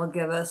time will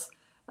give us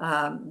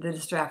the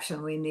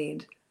distraction we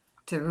need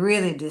to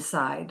really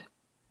decide.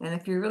 And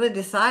if you really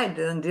decide,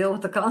 then deal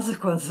with the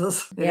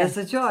consequences. It is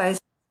a choice.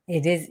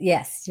 It is.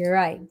 Yes, you're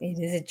right.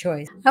 It is a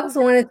choice. I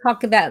also want to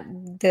talk about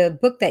the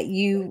book that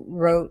you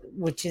wrote,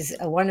 which is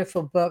a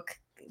wonderful book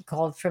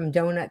called From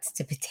Donuts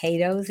to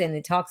Potatoes, and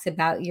it talks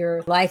about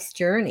your life's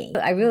journey.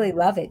 I really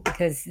love it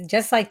because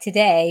just like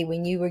today,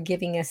 when you were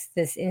giving us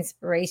this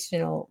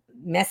inspirational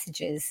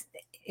messages,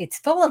 it's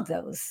full of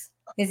those,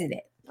 isn't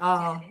it?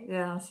 Oh,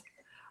 yes.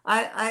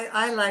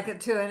 I like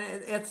it too. And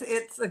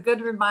it's a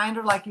good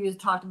reminder, like you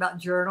talked about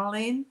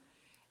journaling.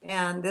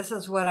 And this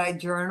is what I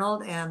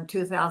journaled in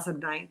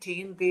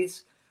 2019.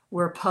 These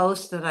were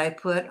posts that I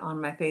put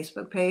on my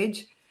Facebook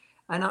page.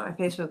 Not my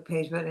Facebook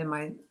page, but in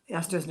my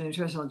Esther's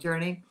Nutritional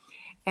Journey.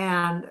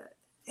 And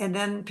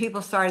then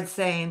people started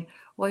saying,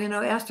 well, you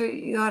know, Esther,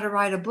 you ought to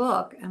write a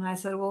book. And I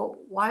said, well,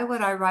 why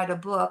would I write a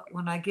book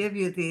when I give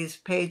you these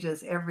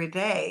pages every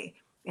day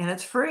and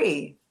it's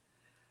free,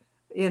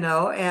 you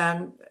know,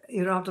 and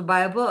you don't have to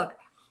buy a book.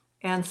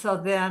 And so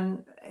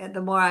then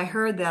the more I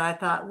heard that, I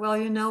thought, well,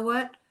 you know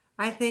what?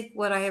 I think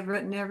what I have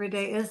written every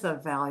day is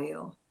of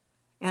value.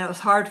 And it was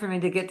hard for me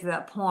to get to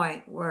that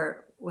point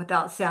where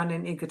without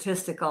sounding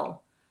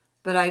egotistical.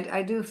 But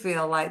I do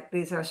feel like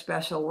these are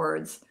special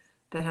words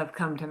that have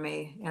come to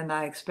me and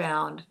I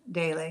expound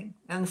daily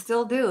and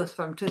still do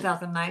from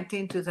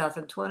 2019,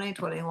 2020,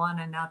 21,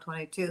 and now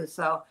 22.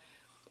 So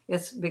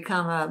it's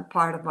become a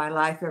part of my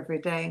life every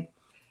day.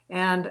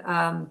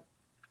 And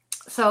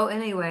so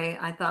anyway,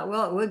 I thought,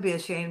 well, it would be a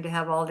shame to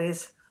have all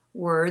these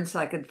words.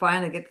 I could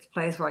finally get to the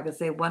place where I could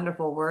say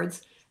wonderful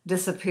words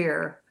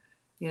disappear,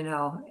 you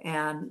know,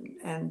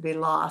 and be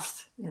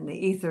lost in the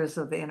ethers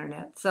of the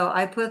internet. So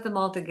I put them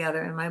all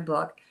together in my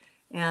book,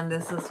 and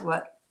this is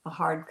what a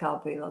hard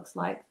copy looks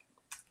like.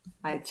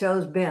 I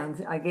chose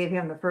Ben's. I gave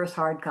him the first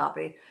hard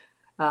copy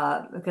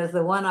because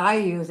the one I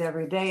use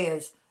every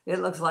day it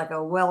looks like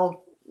a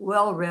well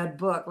well-read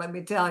book, let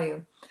me tell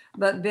you.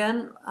 But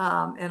Ben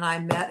and I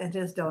met in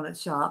his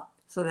donut shop.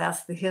 So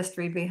that's the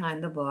history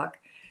behind the book.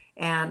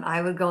 And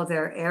I would go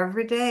there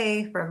every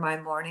day for my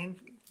morning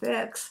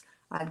fix.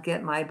 I'd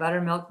get my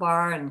buttermilk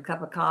bar and a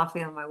cup of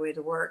coffee on my way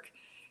to work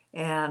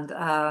and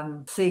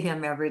see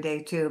him every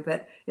day too.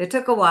 But it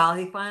took a while.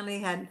 He finally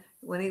had,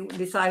 when he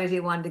decided he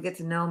wanted to get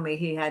to know me,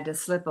 he had to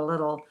slip a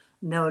little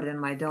note in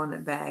my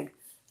donut bag.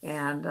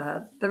 And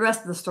the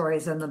rest of the story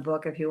is in the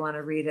book if you want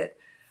to read it.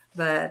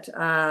 But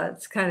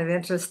it's kind of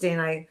interesting.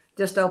 I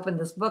just opened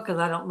this book because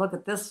I don't look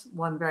at this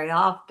one very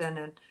often.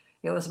 And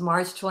it was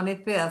March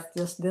 25th,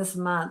 just this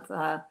month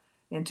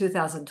in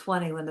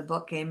 2020 when the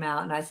book came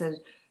out. And I said,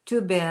 to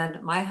Ben,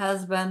 my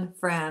husband,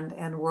 friend,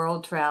 and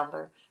world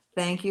traveler,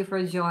 thank you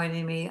for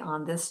joining me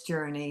on this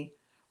journey.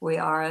 We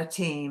are a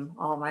team.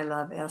 All my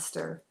love,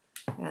 Esther.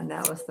 And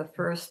that was the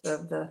first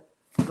of the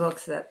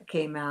books that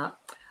came out.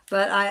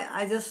 But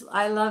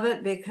I love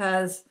it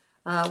because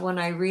when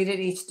I read it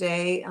each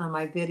day on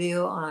my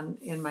video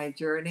in my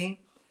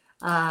journey,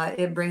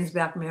 it brings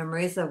back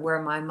memories of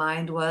where my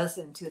mind was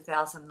in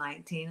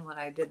 2019 when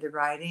I did the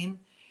writing.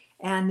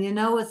 And you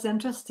know what's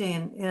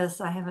interesting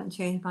is I haven't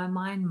changed my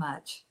mind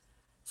much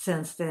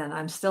since then.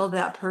 I'm still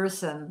that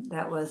person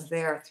that was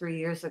there 3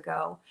 years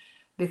ago,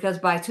 because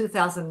by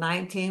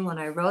 2019, when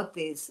I wrote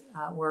these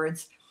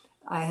words,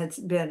 I had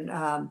been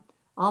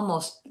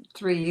almost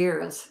 3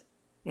 years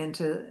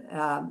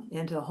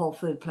into whole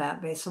food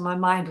plant-based. So my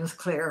mind was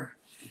clear.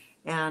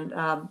 And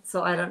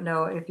so I don't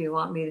know if you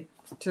want me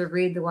to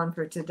read the one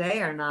for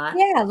today or not.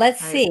 Yeah,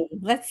 let's see.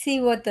 Let's see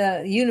what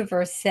the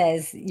universe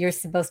says you're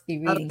supposed to be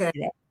reading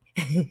today.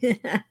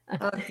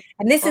 Okay.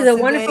 And this is a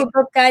wonderful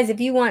book, guys.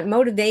 If you want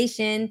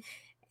motivation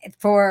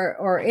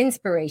or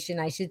inspiration,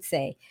 I should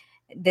say,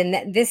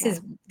 then this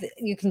is,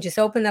 you can just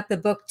open up the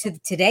book to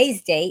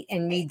today's date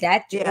and read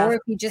that. Yeah. Or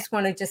if you just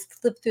want to just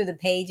flip through the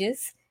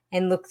pages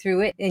and look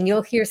through it, and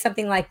you'll hear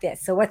something like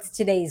this. So what's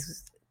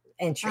today's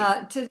entry?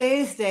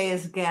 Today's day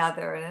is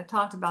gather, and it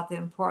talked about the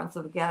importance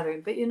of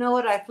gathering. But you know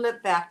what? I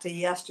flipped back to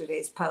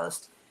yesterday's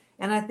post,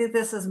 and I think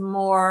this is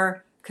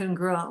more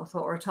congruent with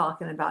what we're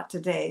talking about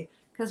today,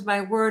 because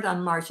my word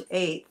on March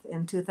 8th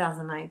in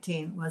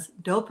 2019 was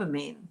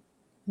dopamine.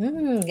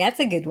 That's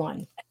a good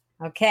one.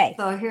 Okay.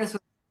 So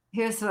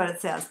here's what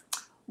it says.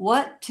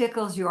 What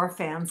tickles your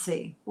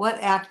fancy?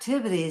 What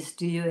activities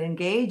do you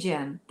engage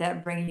in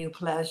that bring you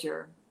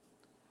pleasure?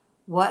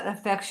 What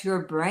affects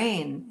your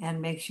brain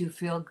and makes you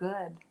feel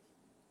good?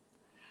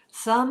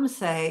 Some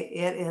say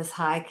it is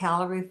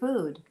high-calorie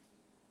food.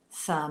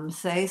 Some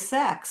say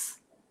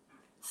sex.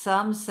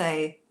 Some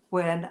say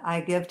when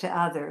I give to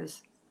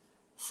others.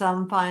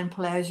 Some find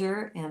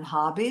pleasure in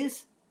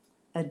hobbies,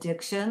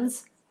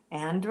 addictions,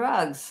 and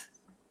drugs.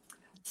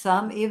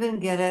 Some even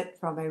get it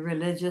from a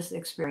religious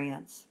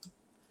experience.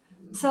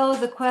 So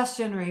the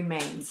question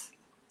remains,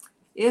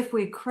 if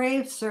we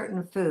crave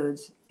certain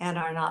foods and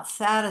are not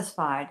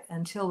satisfied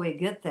until we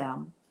get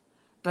them,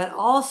 but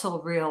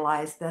also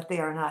realize that they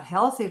are not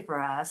healthy for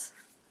us,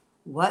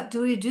 what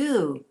do we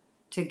do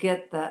to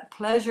get that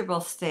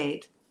pleasurable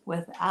state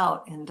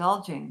without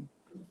indulging?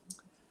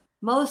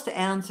 Most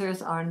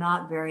answers are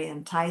not very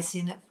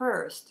enticing at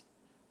first,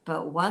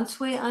 but once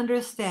we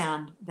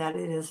understand that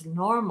it is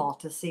normal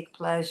to seek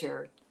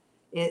pleasure,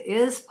 it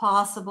is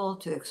possible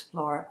to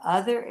explore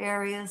other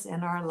areas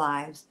in our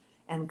lives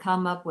and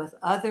come up with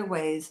other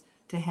ways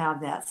to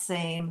have that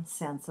same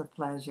sense of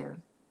pleasure.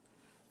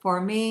 For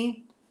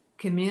me,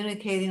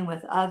 communicating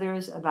with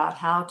others about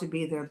how to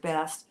be their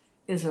best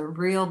is a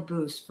real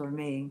boost for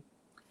me.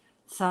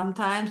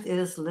 Sometimes it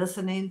is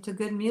listening to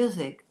good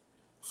music.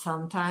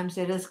 Sometimes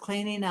it is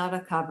cleaning out a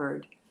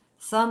cupboard.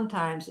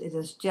 Sometimes it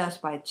is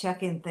just by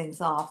checking things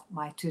off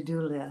my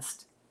to-do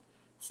list.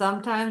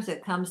 Sometimes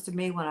it comes to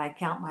me when I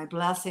count my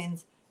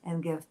blessings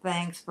and give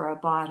thanks for a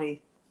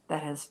body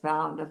that has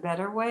found a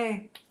better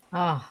way.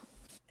 Oh,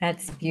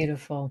 that's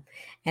beautiful.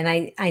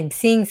 And I'm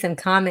seeing some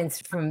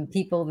comments from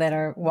people that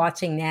are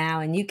watching now,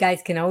 and you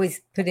guys can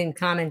always put in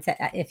comments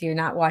if you're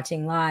not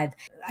watching live.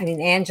 I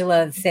mean,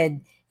 Angela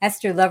said,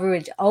 Esther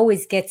Loveridge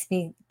always gets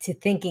me to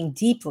thinking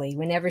deeply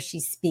whenever she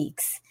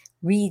speaks,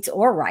 reads,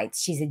 or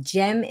writes. She's a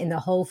gem in the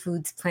Whole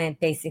Foods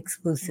plant-based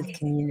exclusive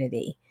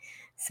community.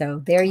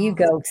 So there you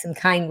go. Some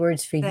kind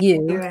words for Thank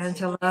you. you,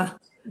 Angela.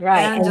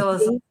 Right.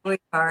 Angela's a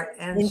sweetheart,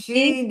 and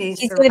she needs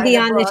she's to going to be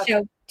write a on the book.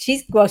 show.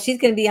 She's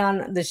going to be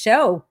on the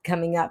show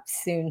coming up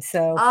soon.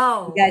 So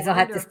you guys will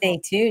have to stay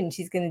tuned.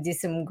 She's going to do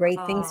some great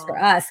things for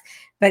us.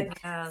 But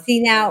see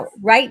now,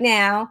 right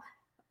now,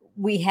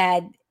 we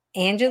had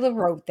Angela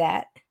wrote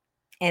that.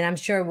 And I'm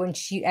sure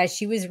as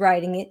she was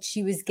writing it,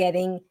 she was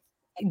getting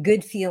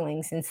good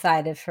feelings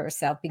inside of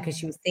herself because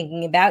she was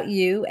thinking about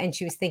you, and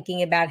she was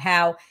thinking about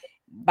how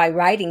by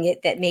writing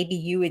it that maybe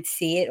you would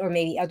see it or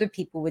maybe other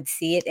people would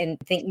see it and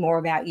think more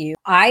about you.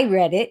 I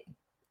read it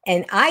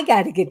and I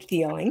got a good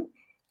feeling.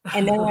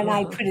 And then when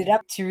I put it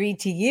up to read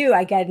to you,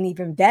 I got an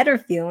even better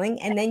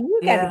feeling. And then you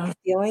got a Yeah, good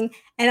feeling.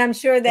 And I'm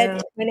sure that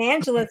yeah, when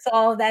Angela saw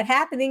all that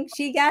happening,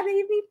 she got an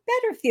even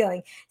better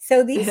feeling.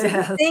 So these are the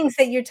yes, things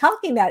that you're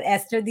talking about,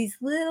 Esther, these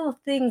little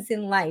things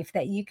in life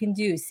that you can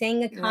do.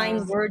 Saying a kind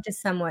yes. word to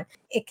someone,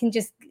 it can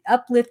just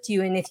uplift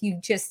you. And if you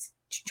just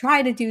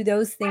try to do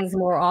those things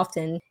more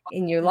often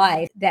in your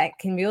life, that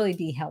can really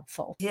be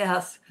helpful.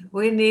 Yes,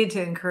 we need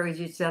to encourage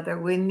each other.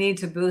 We need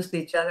to boost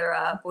each other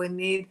up. We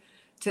need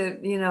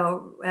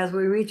to, as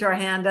we reach our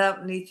hand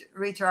up, need to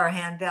reach our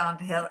hand down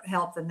to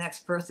help the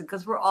next person,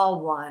 because we're all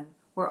one.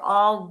 We're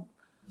all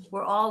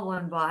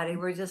one body.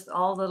 We're just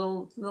all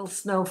little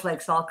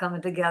snowflakes all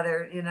coming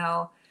together,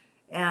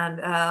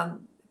 And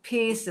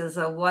peace is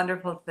a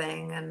wonderful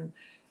thing,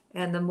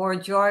 and the more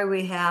joy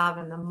we have,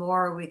 and the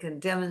more we can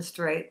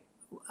demonstrate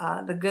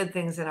the good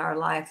things in our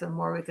life, the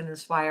more we can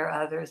inspire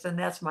others. And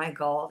that's my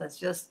goal. That's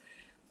just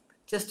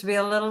to be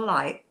a little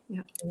light.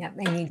 Yep,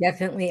 and you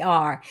definitely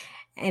are.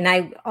 And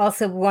I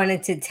also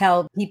wanted to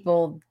tell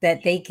people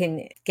that they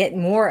can get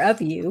more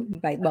of you,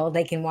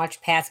 they can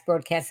watch past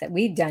broadcasts that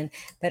we've done,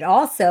 but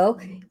also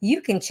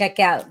you can check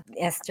out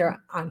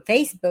Esther on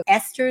Facebook,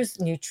 Esther's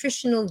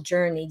Nutritional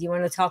Journey. Do you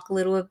want to talk a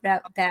little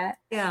about that?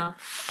 Yeah,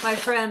 my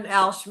friend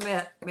Al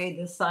Schmidt made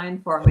this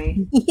sign for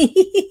me.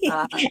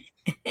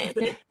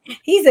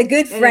 He's a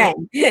good Anyway,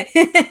 friend. he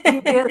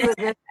is a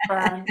good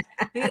friend.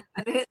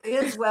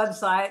 His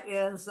website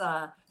is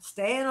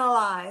Staying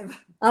Alive.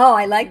 Oh,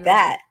 I like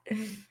that.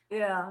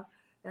 Yeah,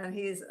 and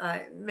he's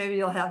maybe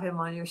you'll have him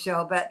on your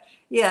show, but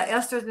yeah,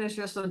 Esther's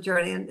Nutritional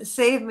Journey, and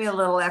save me a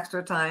little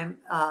extra time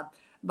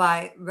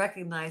by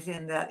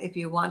recognizing that if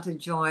you want to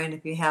join,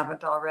 if you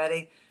haven't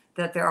already,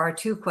 that there are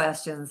 2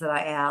 questions that I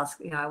ask.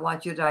 I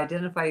want you to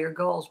identify your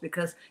goals,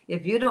 because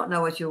if you don't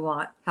know what you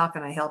want, how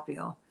can I help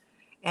you?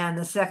 And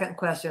the second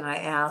question I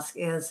ask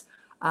is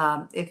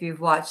if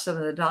you've watched some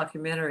of the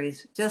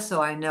documentaries, just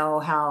so I know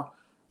how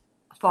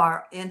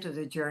far into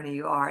the journey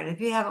you are. And if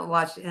you haven't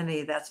watched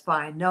any, that's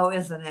fine. No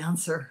is an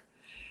answer.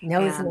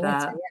 No is And an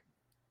answer.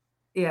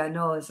 yeah,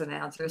 no is an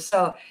answer.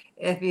 So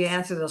if you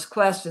answer those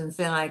questions,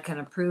 then I can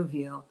approve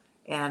you,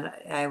 and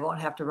I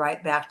won't have to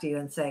write back to you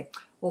and say,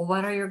 well,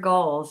 what are your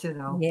goals?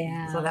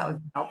 Yeah. So that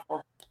would be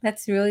helpful.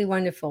 That's really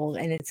wonderful.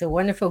 And it's a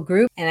wonderful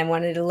group. And I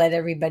wanted to let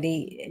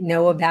everybody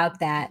know about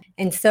that.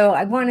 And so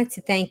I wanted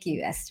to thank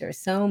you, Esther,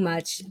 so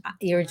much.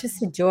 You're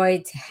just a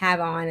joy to have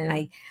on. And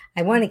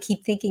I want to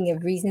keep thinking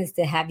of reasons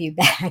to have you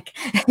back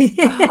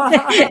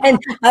and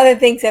other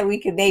things that we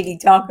could maybe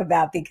talk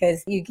about,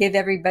 because you give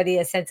everybody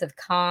a sense of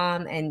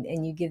calm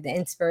and you give the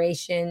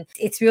inspiration.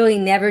 It's really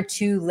never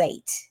too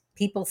late.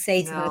 People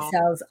say to No.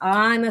 themselves,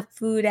 I'm a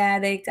food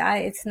addict.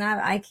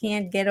 I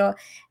can't get off.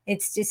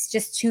 It's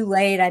just too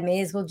late. I may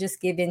as well just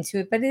give into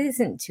it. But it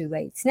isn't too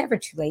late. It's never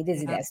too late,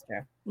 is it,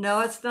 Esther? No,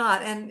 it's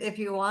not. And if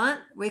you want,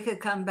 we could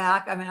come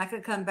back. I mean, I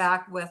could come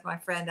back with my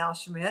friend Al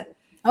Schmidt.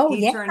 Oh,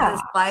 He yeah. turned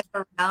his life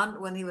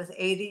around when he was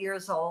 80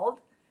 years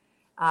old.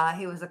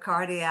 He was a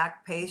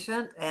cardiac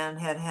patient and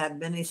had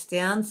many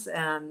stents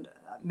and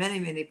many,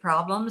 many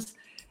problems.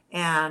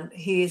 And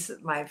he's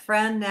my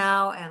friend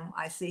now, and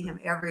I see him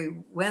every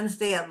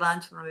Wednesday at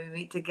lunch when we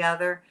meet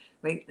together.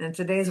 And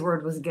today's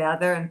word was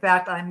gather. In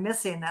fact, I'm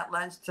missing that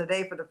lunch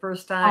today for the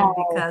first time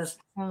because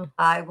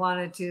I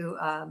wanted to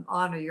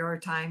honor your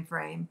time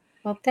frame.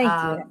 Well, thank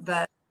you.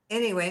 But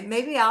anyway,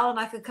 maybe Al and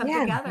I could come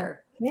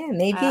together. Yeah,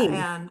 maybe.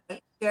 And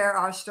share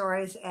our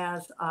stories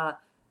as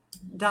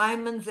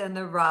diamonds in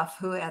the rough,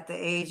 who at the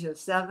age of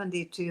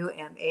 72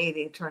 and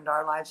 80 turned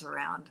our lives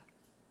around.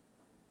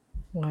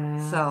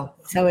 Wow.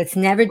 So it's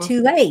never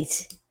too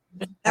late.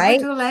 Never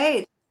too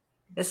late.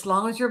 As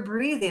long as you're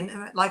breathing.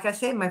 Like I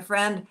say, my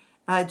friend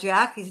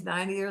Jack, he's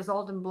 90 years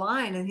old and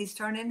blind, and he's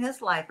turning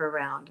his life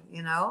around,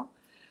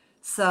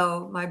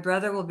 So my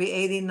brother will be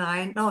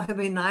 89. No, he'll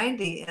be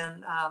 90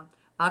 in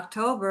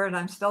October, and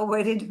I'm still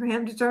waiting for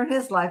him to turn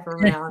his life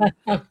around.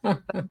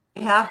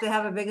 You have to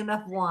have a big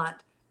enough want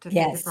to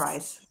pay the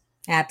price.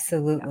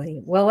 Absolutely.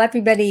 Yeah. Well,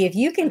 everybody, if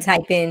you can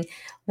type in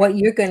what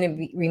you're going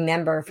to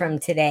remember from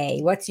today,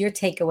 what's your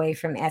takeaway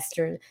from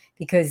Esther?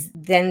 Because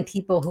then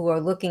people who are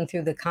looking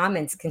through the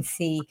comments can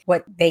see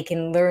what they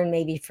can learn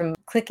maybe from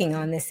clicking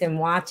on this and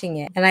watching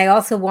it. And I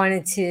also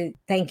wanted to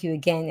thank you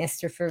again,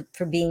 Esther,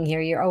 for being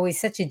here. You're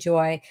always such a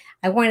joy.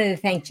 I wanted to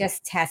thank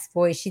Just Tess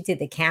Voice. She did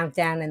the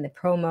countdown and the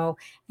promo.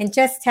 And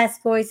Just Tess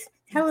Voice,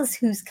 tell us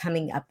who's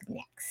coming up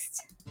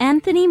next.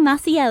 Anthony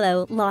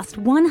Masiello lost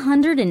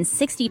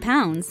 160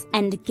 pounds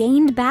and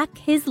gained back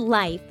his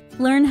life.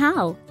 Learn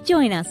how.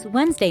 Join us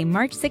Wednesday,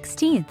 March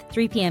 16th,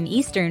 3 p.m.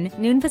 Eastern,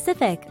 noon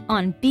Pacific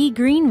on Be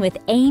Green with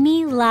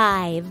Amy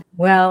Live.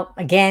 Well,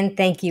 again,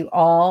 thank you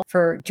all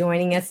for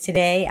joining us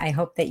today. I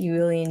hope that you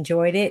really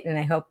enjoyed it, and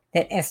I hope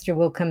that Esther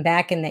will come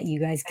back and that you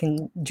guys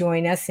can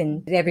join us,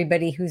 and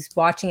everybody who's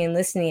watching and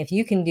listening, if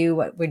you can do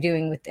what we're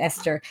doing with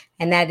Esther,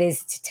 and that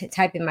is to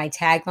type in my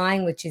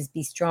tagline, which is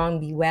be strong,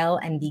 be well,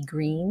 and be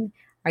green.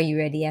 Are you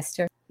ready,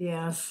 Esther?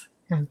 Yes.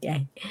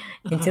 Okay.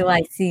 Until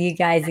I see you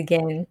guys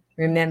again,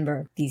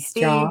 remember, be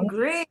strong.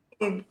 Be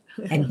green.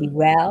 And be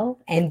well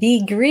and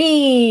be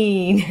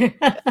green.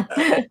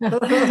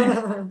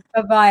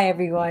 Bye-bye,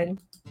 everyone.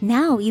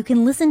 Now you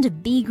can listen to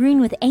Be Green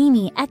with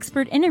Amy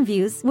expert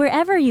interviews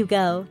wherever you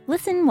go.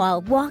 Listen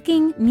while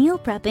walking, meal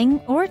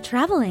prepping, or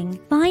traveling.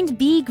 Find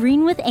Be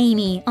Green with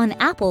Amy on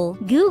Apple,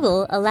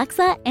 Google,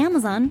 Alexa,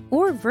 Amazon,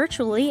 or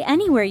virtually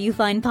anywhere you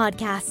find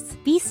podcasts.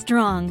 Be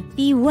strong,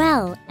 be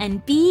well,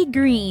 and be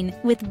green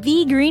with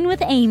Be Green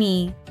with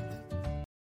Amy.